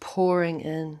what is pouring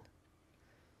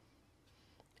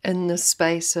in the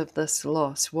space of this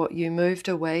loss. What you moved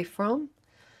away from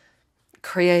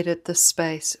created the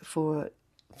space for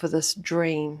this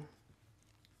dream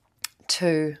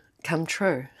to come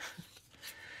true.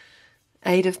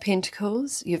 8 of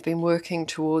Pentacles, you've been working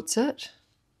towards it.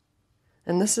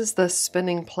 And this is the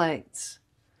spinning plates.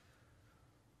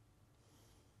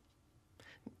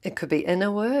 It could be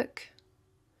inner work,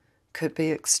 could be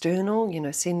external,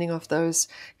 sending off those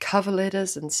cover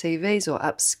letters and CVs or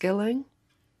upskilling.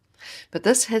 But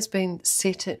this has been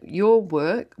your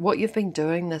work, what you've been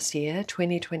doing this year,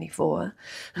 2024,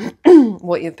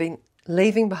 what you've been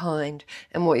leaving behind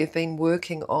and what you've been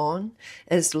working on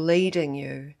is leading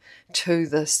you to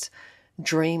this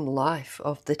dream life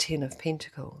of the 10 of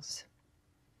Pentacles.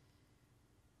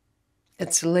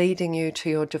 It's leading you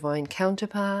to your divine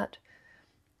counterpart.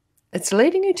 It's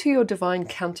leading you to your divine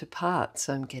counterparts,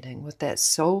 I'm getting, with that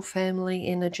soul family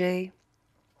energy.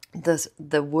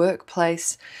 The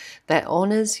workplace that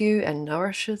honors you and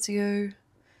nourishes you.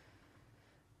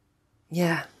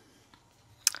 Yeah.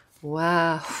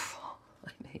 Wow.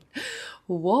 I mean,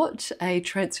 what a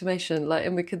transformation.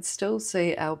 And we can still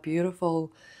see our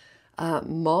beautiful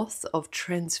moth of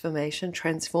transformation,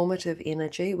 transformative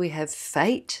energy. We have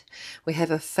fate. We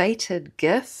have a fated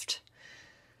gift.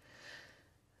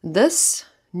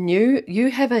 You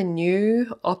have a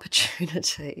new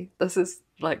opportunity. This is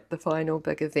like the final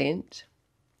big event.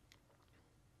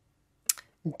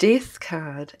 Death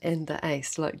card and the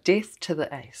ace, like death to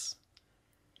the ace.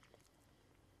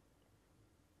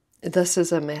 This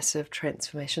is a massive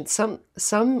transformation.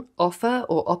 Some offer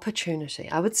or opportunity,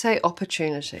 I would say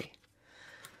opportunity,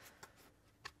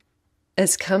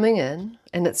 is coming in,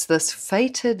 and it's this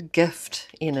fated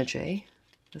gift energy.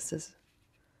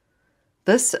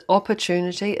 This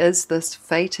opportunity is this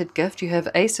fated gift. You have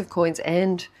Ace of Coins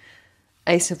and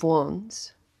Ace of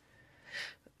Wands.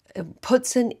 It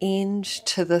puts an end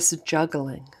to this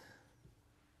juggling,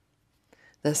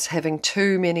 this having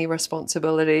too many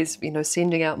responsibilities,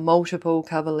 sending out multiple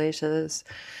cover letters,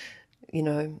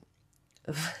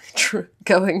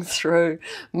 going through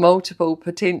multiple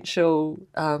potential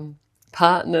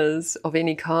partners of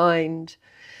any kind,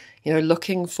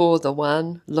 looking for the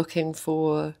one, looking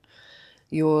for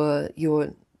your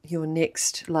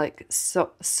next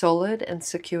solid and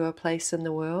secure place in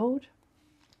the world.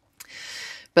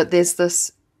 But there's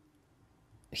this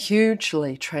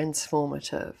hugely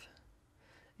transformative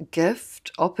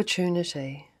gift,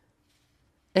 opportunity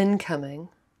incoming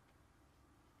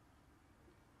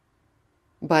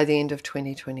by the end of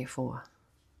 2024.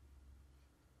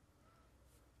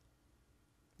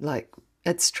 Like,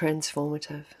 it's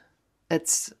transformative.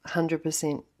 It's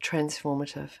 100%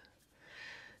 transformative.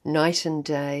 Night and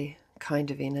day kind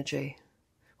of energy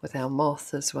with our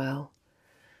moth as well.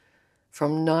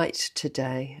 From night to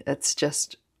day, it's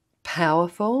just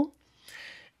powerful.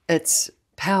 It's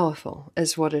powerful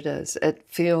is what it is. It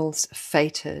feels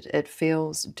fated. It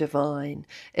feels divine.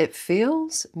 It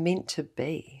feels meant to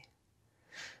be.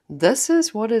 This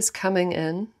is what is coming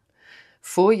in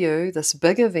for you, this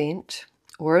big event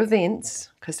or events,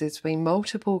 because there's been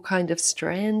multiple kind of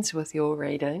strands with your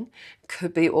reading.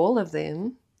 Could be all of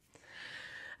them.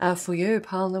 For you,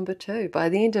 pile number 2, by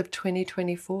the end of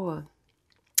 2024.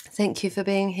 Thank you for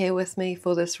being here with me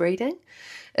for this reading.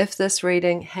 If this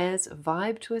reading has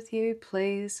vibed with you,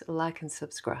 please like and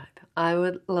subscribe. I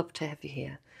would love to have you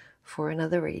here for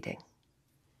another reading.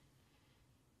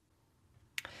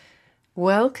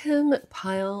 Welcome,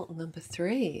 pile number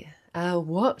 3.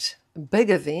 What big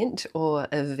event or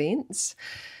events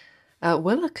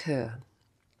will occur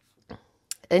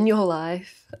in your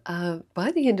life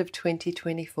by the end of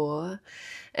 2024,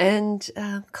 and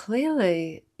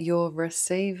clearly you're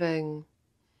receiving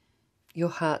your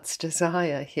heart's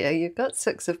desire here. You've got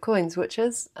 6 of coins, which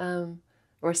is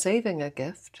receiving a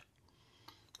gift.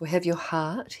 We have your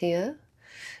heart here,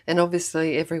 and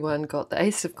obviously everyone got the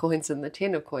Ace of Coins and the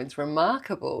 10 of Coins.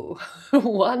 Remarkable,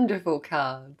 wonderful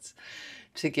cards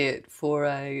to get for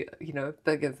a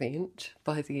big event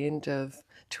by the end of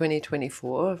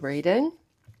 2024 reading.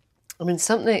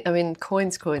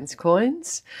 Coins, coins,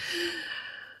 coins.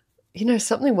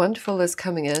 Something wonderful is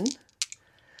coming in.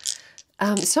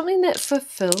 Something that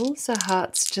fulfills a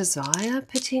heart's desire,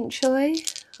 potentially.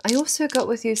 I also got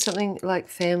with you something like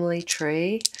family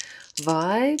tree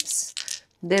vibes.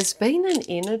 There's been an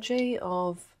energy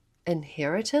of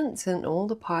inheritance in all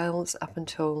the piles up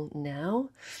until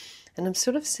now. And I'm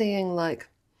sort of seeing like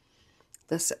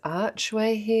this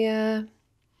archway here.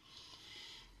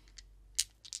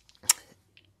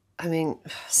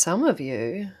 Some of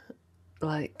you,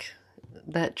 like,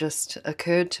 that just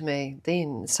occurred to me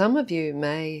then. Some of you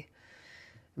may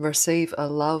receive a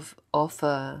love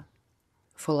offer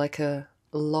for like a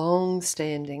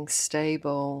long-standing,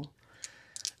 stable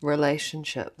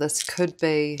relationship. This could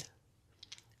be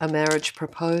a marriage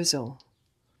proposal.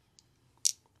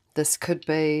 This could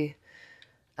be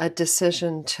a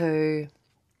decision to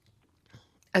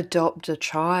adopt a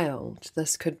child.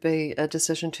 This could be a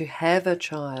decision to have a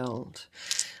child.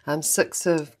 6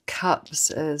 of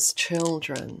Cups is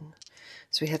children.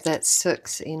 So we have that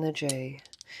 6 energy.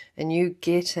 And you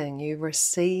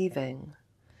receiving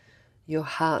your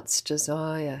heart's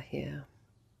desire here.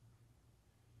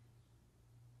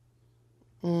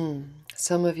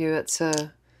 Some of you, it's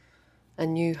a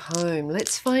new home.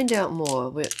 Let's find out more.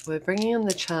 We're bringing in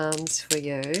the charms for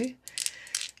you.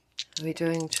 Are we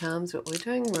doing charms? We're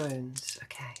doing runes.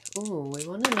 Okay. Oh, we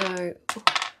want to know. Ooh,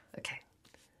 okay.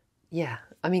 Yeah.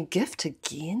 Gift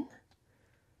again?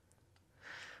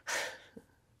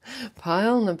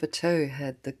 Pile number 2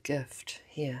 had the gift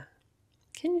here.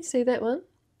 Can you see that one?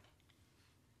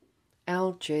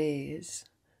 LGs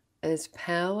is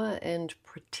power and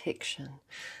protection.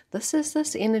 This is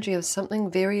this energy of something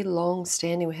very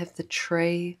long-standing. We have the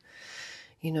tree.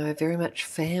 Very much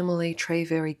family tree,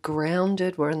 very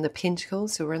grounded. We're in the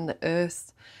Pentacles, so we're in the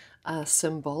earth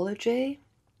symbology.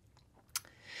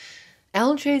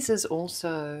 Algaes is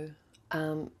also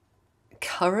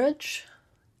courage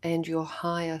and your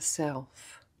higher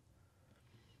self.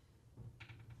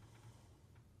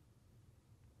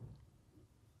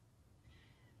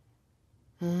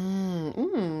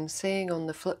 Seeing on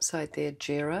the flip side there,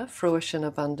 Jera, fruition,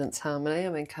 abundance,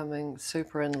 harmony. Coming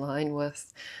super in line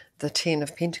with the 10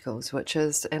 of Pentacles, which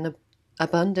is an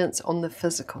abundance on the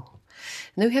physical.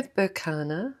 And then we have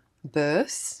Berkana,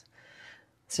 birth.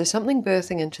 So something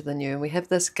birthing into the new. And we have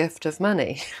this gift of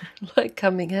money, like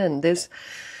coming in. There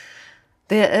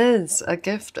is a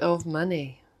gift of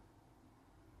money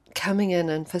coming in,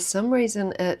 and for some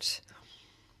reason it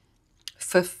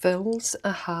fulfills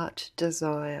a heart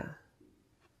desire.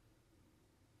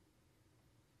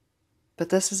 But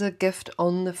this is a gift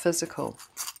on the physical.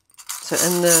 So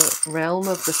in the realm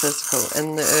of the physical,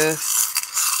 in the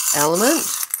earth element.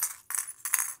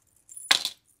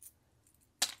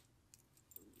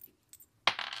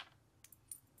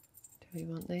 Do we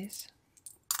want these?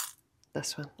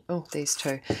 This one. Oh, these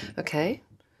 2. Okay.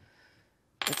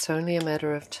 It's only a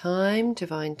matter of time,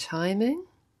 divine timing.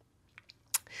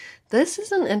 This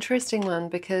is an interesting one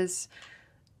because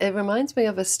it reminds me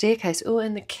of a staircase. Oh,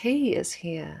 and the key is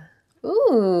here.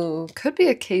 Ooh, could be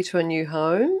a key to a new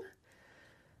home.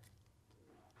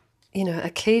 You know, a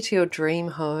key to your dream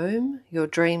home, your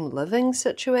dream living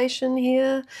situation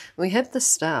here. We have the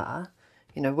star,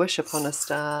 you know, wish upon a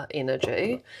star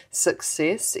energy,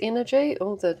 success energy.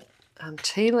 All the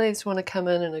tea leaves want to come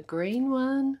in a green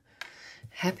one.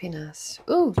 Happiness.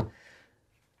 Ooh,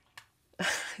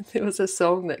 there was a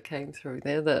song that came through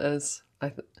there that is,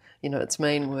 you know, its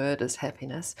main word is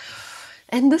happiness.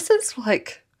 And this is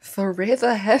like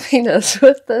forever happiness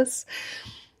with this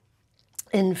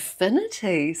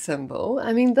infinity symbol.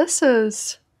 I mean, this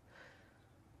is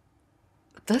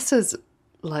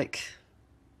like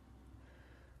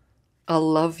I'll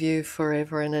love you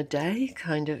forever and a day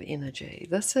kind of energy.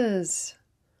 This is,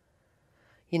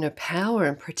 you know, power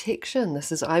and protection.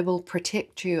 This is, I will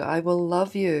protect you, I will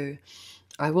love you,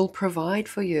 I will provide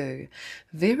for you.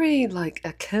 Very like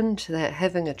akin to that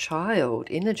having a child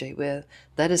energy, where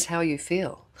that is how you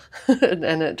feel.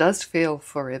 And it does feel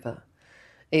forever,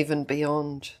 even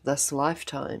beyond this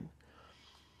lifetime.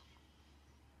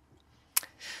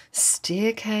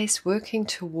 Staircase, working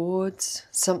towards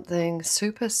something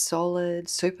super solid,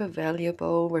 super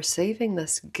valuable, receiving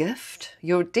this gift.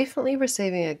 You're definitely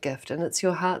receiving a gift, and it's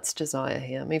your heart's desire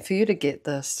here. I mean, for you to get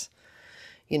this,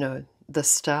 you know, the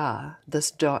star,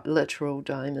 this literal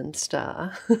diamond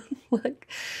star, like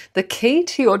the key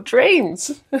to your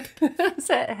dreams. That's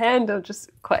that hand. I'm just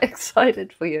quite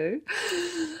excited for you.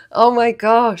 Oh my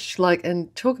gosh, like,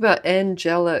 and talk about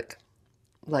angelic,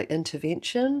 like,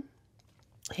 intervention.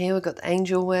 Here we've got the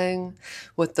angel wing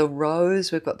with the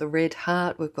rose. We've got the red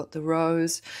heart. We've got the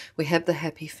rose. We have the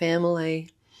happy family.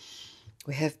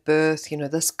 We have birth. You know,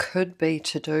 this could be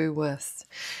to do with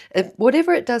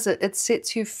whatever it does. It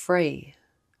sets you free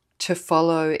to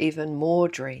follow even more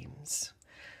dreams.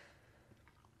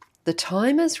 The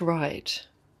time is right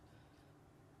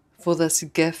for this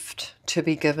gift to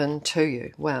be given to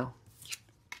you. Wow.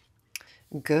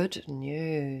 Good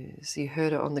news. You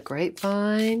heard it on the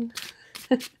grapevine.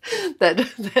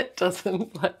 that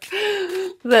doesn't, like,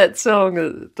 that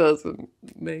song doesn't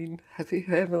mean happy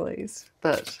families,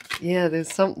 but yeah,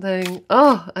 there's something.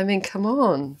 Oh, I mean, come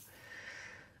on,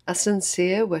 a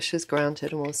sincere wish is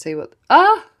granted, and we'll see what.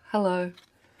 Hello.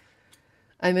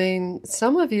 I mean,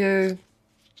 some of you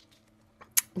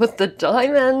with the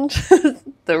diamond,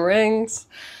 the rings.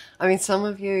 I mean, some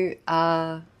of you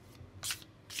are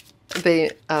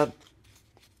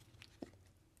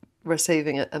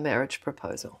receiving a marriage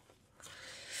proposal.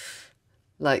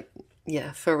 Like,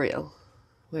 yeah, for real.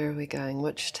 Where are we going?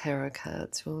 Which tarot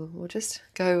cards? We'll just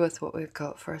go with what we've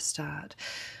got for a start.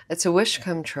 It's a wish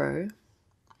come true.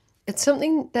 It's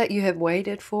something that you have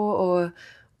waited for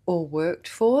or worked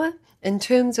for. In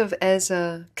terms of as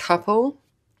a couple,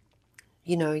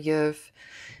 you know, you've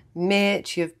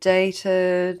met, you've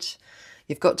dated,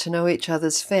 you've got to know each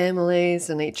other's families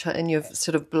and you've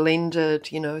sort of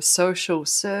blended, you know, social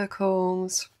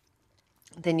circles.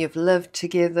 Then you've lived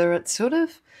together.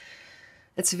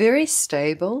 It's very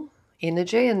stable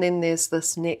energy, and then there's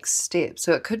this next step.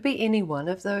 So it could be any one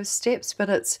of those steps, but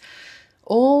it's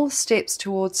all steps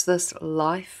towards this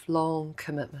lifelong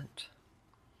commitment.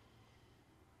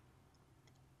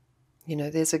 You know,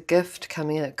 there's a gift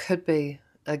coming in. It could be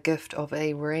a gift of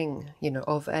a ring, you know,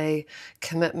 of a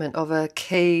commitment, of a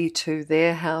key to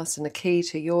their house and a key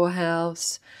to your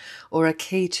house, or a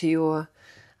key to your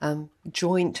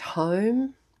joint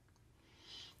home.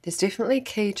 There's definitely a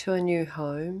key to a new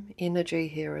home energy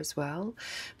here as well.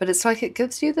 But it's like it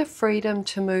gives you the freedom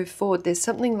to move forward. There's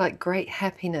something like great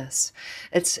happiness.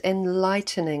 It's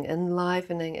enlightening,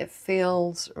 enlivening. It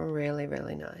feels really,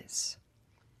 really nice.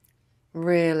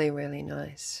 Really, really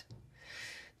nice.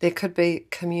 There could be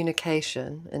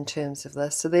communication in terms of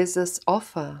this. So there's this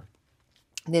offer.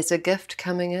 There's a gift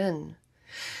coming in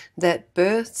that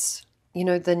births, you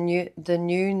know, the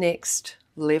new next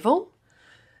level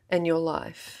in your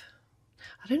life.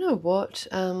 I don't know what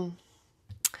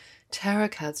tarot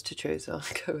cards to choose. I'll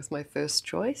go with my first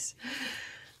choice,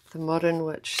 the Modern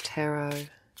Witch Tarot.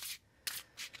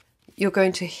 You're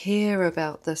going to hear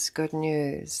about this good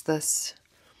news.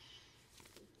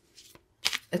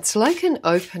 It's like an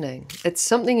opening. It's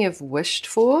something you've wished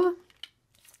for,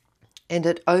 and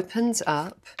it opens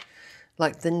up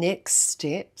like the next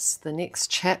steps, the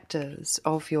next chapters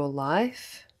of your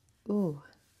life. Ooh.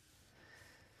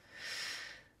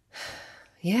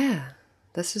 Yeah,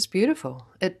 this is beautiful.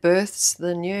 It births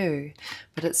the new,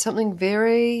 but it's something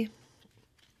very...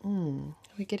 Are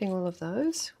we getting all of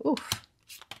those? Oof.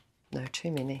 No,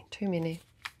 too many.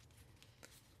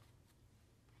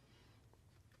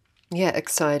 Yeah,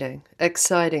 exciting.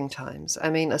 Exciting times. I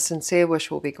mean, a sincere wish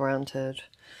will be granted.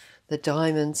 The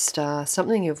diamond star,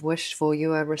 something you've wished for,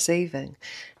 you are receiving.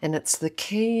 And it's the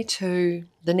key to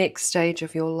the next stage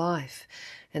of your life.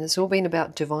 And it's all been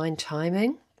about divine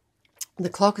timing. The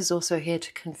clock is also here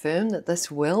to confirm that this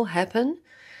will happen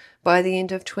by the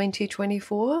end of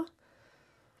 2024.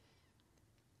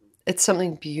 It's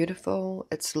something beautiful,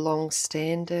 it's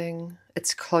long-standing,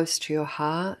 it's close to your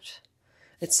heart,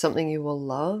 it's something you will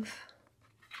love.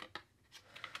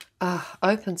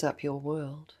 Opens up your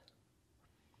world.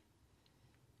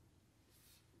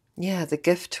 Yeah, the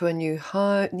gift to a new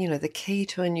home, the key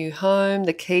to a new home,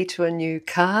 the key to a new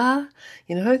car,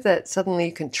 that suddenly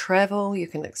you can travel, you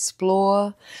can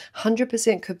explore.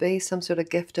 100% could be some sort of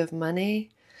gift of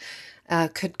money.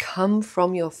 Could come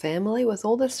from your family with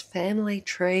all this family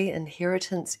tree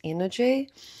inheritance energy.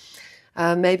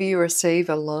 Maybe you receive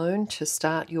a loan to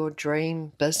start your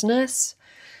dream business,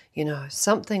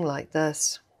 something like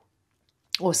this.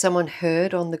 Or someone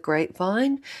heard on the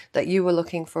grapevine that you were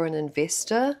looking for an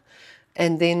investor,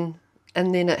 and then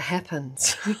it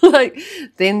happens.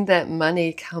 Then that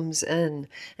money comes in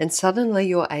and suddenly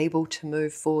you're able to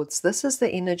move forwards. This is the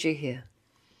energy here.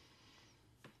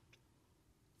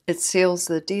 It seals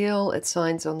the deal, it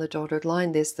signs on the dotted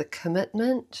line, there's the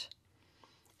commitment,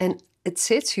 and it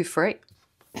sets you free.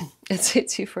 It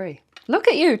sets you free. Look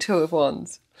at you, Two of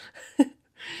Wands.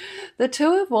 The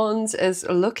Two of Wands is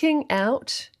looking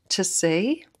out to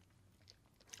sea,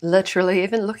 literally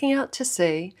even looking out to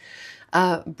sea,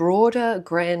 broader,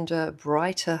 grander,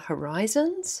 brighter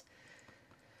horizons,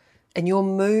 and you're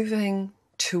moving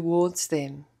towards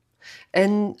them.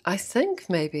 And I think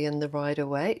maybe in the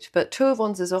Rider-Waite, but Two of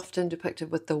Wands is often depicted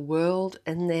with the world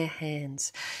in their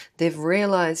hands. They've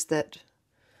realized that,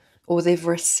 or they've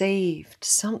received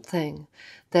something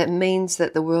that means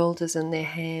that the world is in their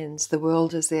hands. The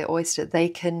world is their oyster. They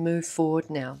can move forward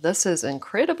now. This is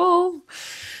incredible.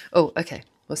 Oh, okay.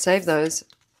 We'll save those.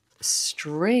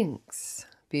 Strength.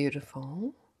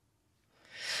 Beautiful.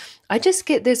 I just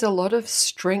get there's a lot of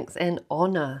strength and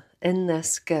honor in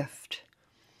this gift.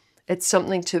 It's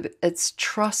something it's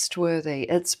trustworthy,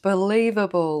 it's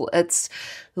believable, it's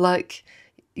like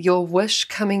your wish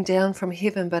coming down from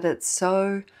heaven, but it's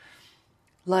so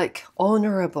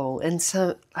honorable, and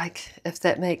so if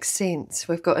that makes sense.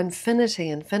 We've got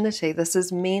infinity, this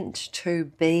is meant to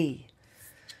be.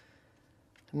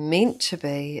 Meant to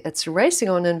be. It's racing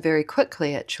on in very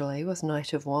quickly actually with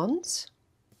Knight of Wands.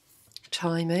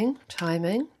 Timing.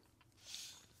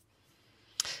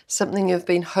 Something you've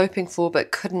been hoping for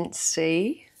but couldn't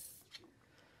see.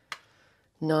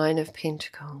 Nine of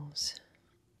Pentacles.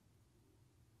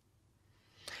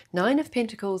 Nine of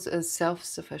Pentacles is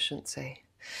self-sufficiency.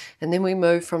 And then we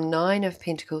move from Nine of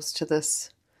Pentacles to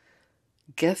this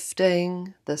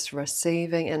gifting, this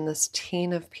receiving, and this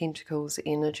Ten of Pentacles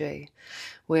energy,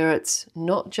 where it's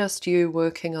not just you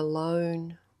working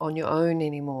alone on your own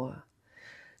anymore.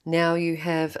 Now you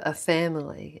have a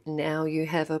family, now you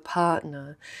have a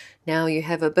partner, now you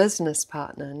have a business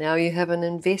partner, now you have an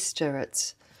investor.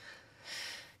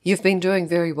 You've been doing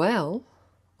very well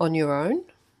on your own,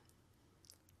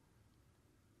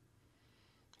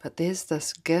 but there's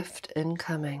this gift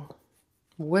incoming.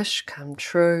 Wish come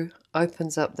true,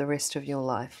 opens up the rest of your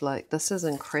life. This is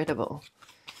incredible.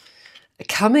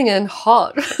 Coming in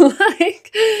hot.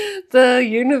 The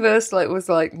universe was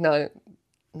like, no,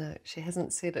 she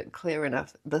hasn't said it clear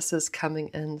enough. This is coming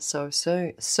in so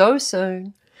soon. So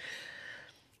soon.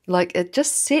 It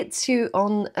just sets you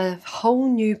on a whole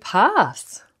new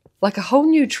path. A whole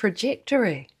new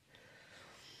trajectory.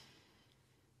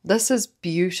 This is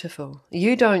beautiful.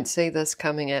 You don't see this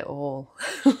coming at all.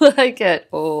 At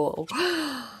all.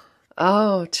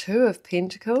 Oh, Two of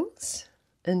Pentacles.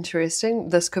 Interesting.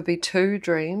 This could be two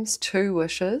dreams, two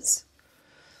wishes.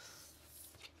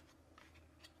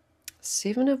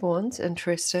 Seven of Wands,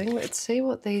 interesting. Let's see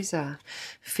what these are.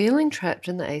 Feeling trapped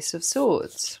in the Ace of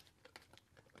Swords.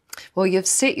 Well, you've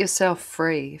set yourself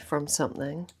free from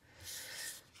something.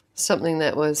 Something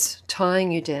that was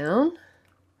tying you down.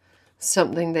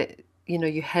 Something that,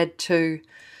 you had to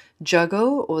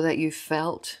juggle, or that you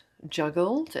felt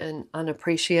juggled and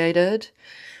unappreciated.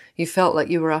 You felt like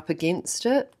you were up against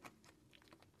it.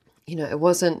 It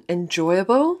wasn't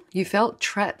enjoyable. You felt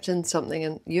trapped in something,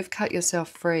 and you've cut yourself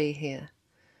free here.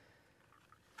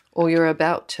 Or you're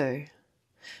about to.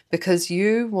 Because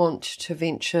you want to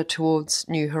venture towards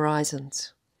new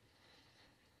horizons.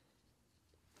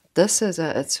 This is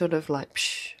it's sort of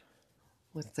psh,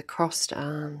 with the crossed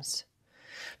arms.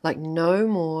 No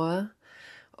more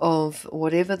of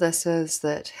whatever this is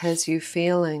that has you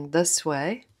feeling this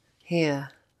way. Here.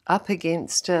 up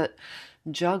against it,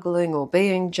 juggling or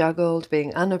being juggled,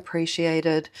 being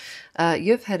unappreciated.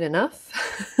 You've had enough,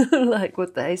 like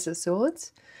with the Ace of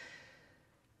Swords.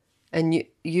 And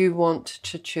you want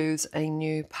to choose a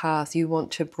new path. You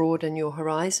want to broaden your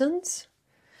horizons.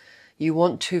 You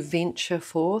want to venture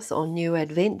forth on new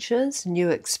adventures, new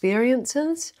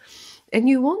experiences. And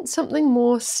you want something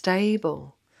more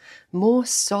stable, more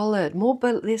solid,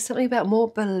 there's something about more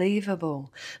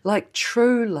believable, like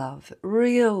true love,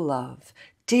 real love,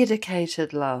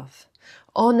 dedicated love,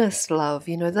 honest love,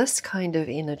 you know, this kind of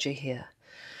energy here.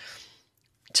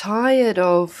 Tired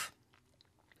of,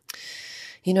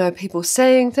 you know, people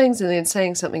saying things and then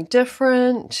saying something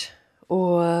different,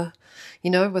 or, you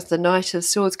know, with the Knight of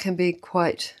Swords can be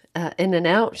quite in and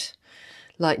out,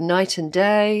 like night and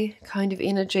day kind of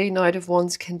energy. Knight of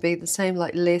Wands can be the same,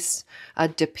 like less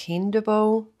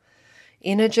dependable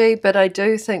energy. But I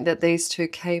do think that these two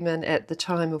came in at the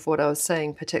time of what I was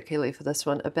saying, particularly for this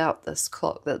one, about this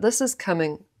clock, that this is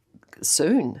coming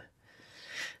soon.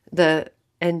 The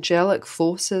angelic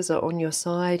forces are on your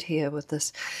side here with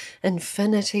this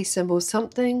infinity symbol.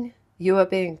 Something, you are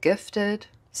being gifted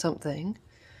something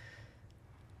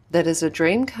that is a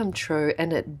dream come true,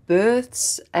 and it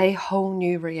births a whole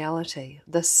new reality,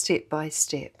 this step by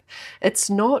step. It's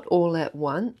not all at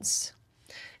once.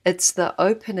 It's the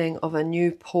opening of a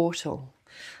new portal.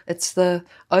 It's the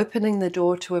opening the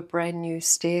door to a brand new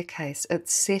staircase.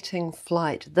 It's setting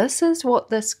flight. This is what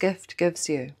this gift gives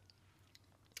you.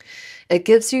 It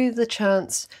gives you the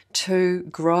chance to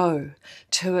grow,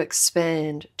 to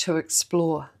expand, to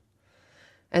explore.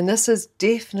 And this is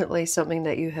definitely something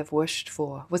that you have wished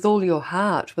for with all your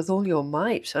heart, with all your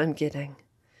might, I'm getting.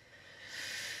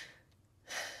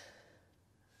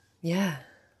 Yeah.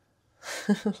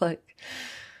 Like,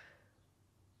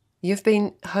 you've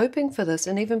been hoping for this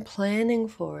and even planning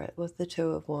for it with the Two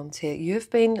of Wands here. You've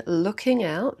been looking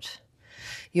out.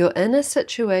 You're in a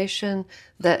situation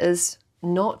that is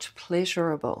not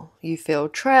pleasurable. You feel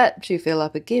trapped, you feel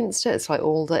up against it. It's like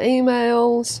all the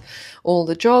emails, all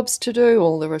the jobs to do,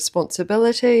 all the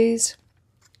responsibilities.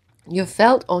 You've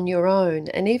felt on your own,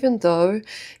 and even though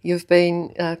you've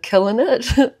been killing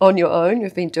it on your own,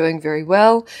 you've been doing very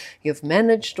well, you've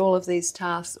managed all of these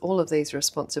tasks, all of these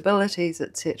responsibilities,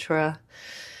 etc.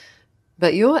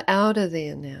 But you're out of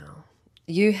there now.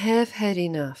 You have had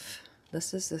enough.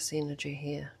 This is this energy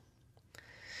here.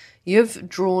 You've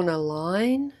drawn a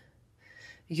line,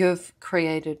 you've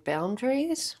created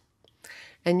boundaries,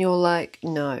 and you're like,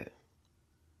 no,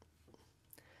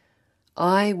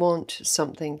 I want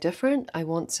something different, I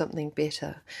want something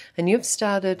better. And you've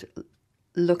started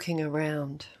looking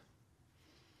around.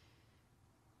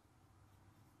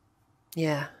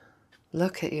 Yeah,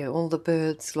 look at you, all the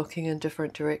birds looking in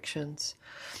different directions.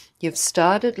 You've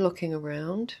started looking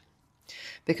around,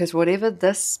 because whatever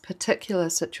this particular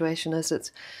situation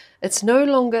is, it's no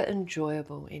longer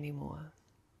enjoyable anymore.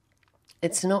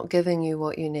 It's not giving you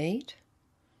what you need.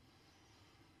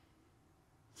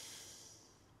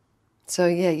 So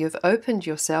yeah, you've opened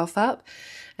yourself up,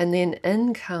 and then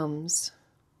in comes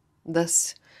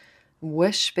this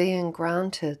wish being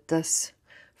granted, this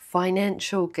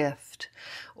financial gift,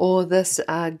 or this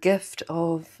gift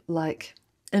of like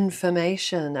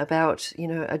information about, you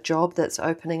know, a job that's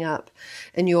opening up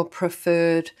in your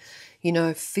preferred, you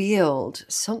know, field,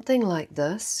 something like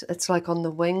this. It's like on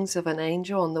the wings of an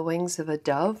angel, on the wings of a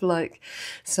dove, like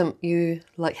you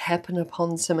like happen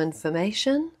upon some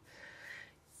information,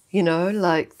 you know,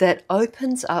 like that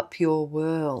opens up your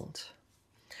world.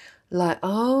 Like,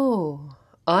 oh,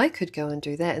 I could go and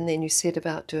do that. And then you set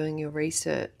about doing your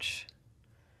research.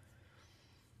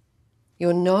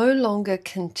 You're no longer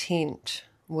content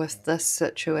with this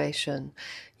situation.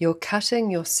 You're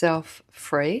cutting yourself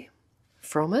free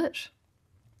from it.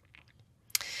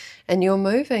 And you're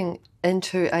moving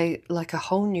into a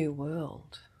whole new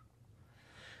world.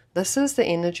 This is the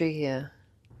energy here.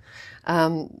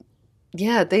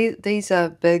 Yeah, these are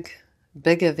big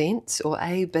events, or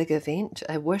a big event,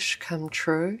 a wish come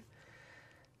true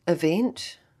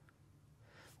event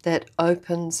that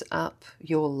opens up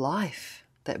your life,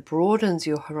 that broadens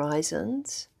your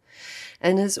horizons,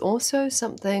 and is also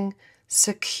something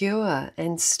secure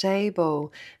and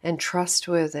stable and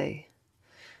trustworthy.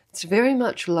 It's very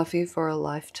much love you for a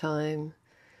lifetime,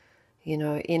 you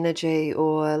know, energy,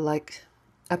 or like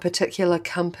a particular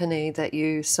company that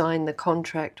you sign the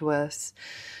contract with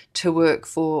to work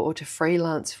for, or to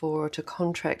freelance for, or to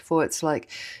contract for. It's like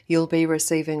you'll be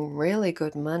receiving really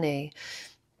good money,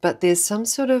 but there's some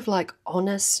sort of like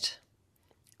honest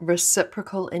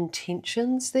reciprocal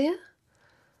intentions there.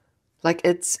 Like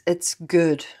it's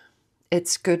good.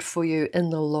 it's good for you in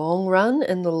the long run,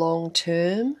 in the long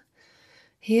term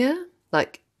here,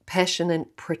 like passion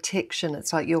and protection.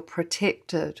 It's like you're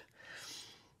protected.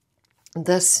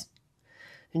 This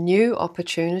new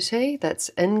opportunity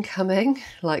that's incoming,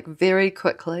 like very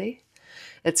quickly,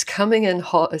 it's coming in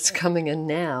hot, it's coming in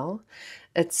now.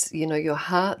 It's, you know, your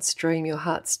heart's dream, your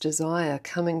heart's desire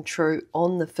coming true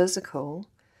on the physical.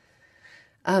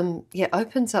 Yeah,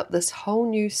 opens up this whole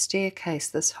new staircase,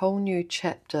 this whole new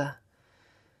chapter.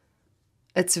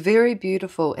 It's very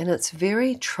beautiful and it's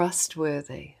very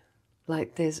trustworthy.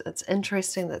 Like it's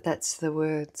interesting that that's the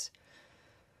words.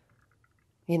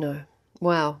 You know,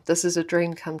 wow, this is a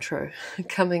dream come true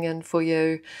coming in for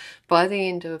you by the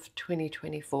end of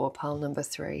 2024, pile number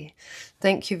 3.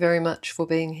 Thank you very much for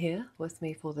being here with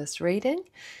me for this reading.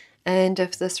 And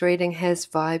if this reading has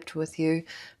vibed with you,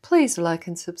 please like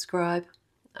and subscribe.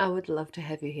 I would love to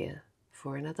have you here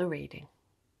for another reading.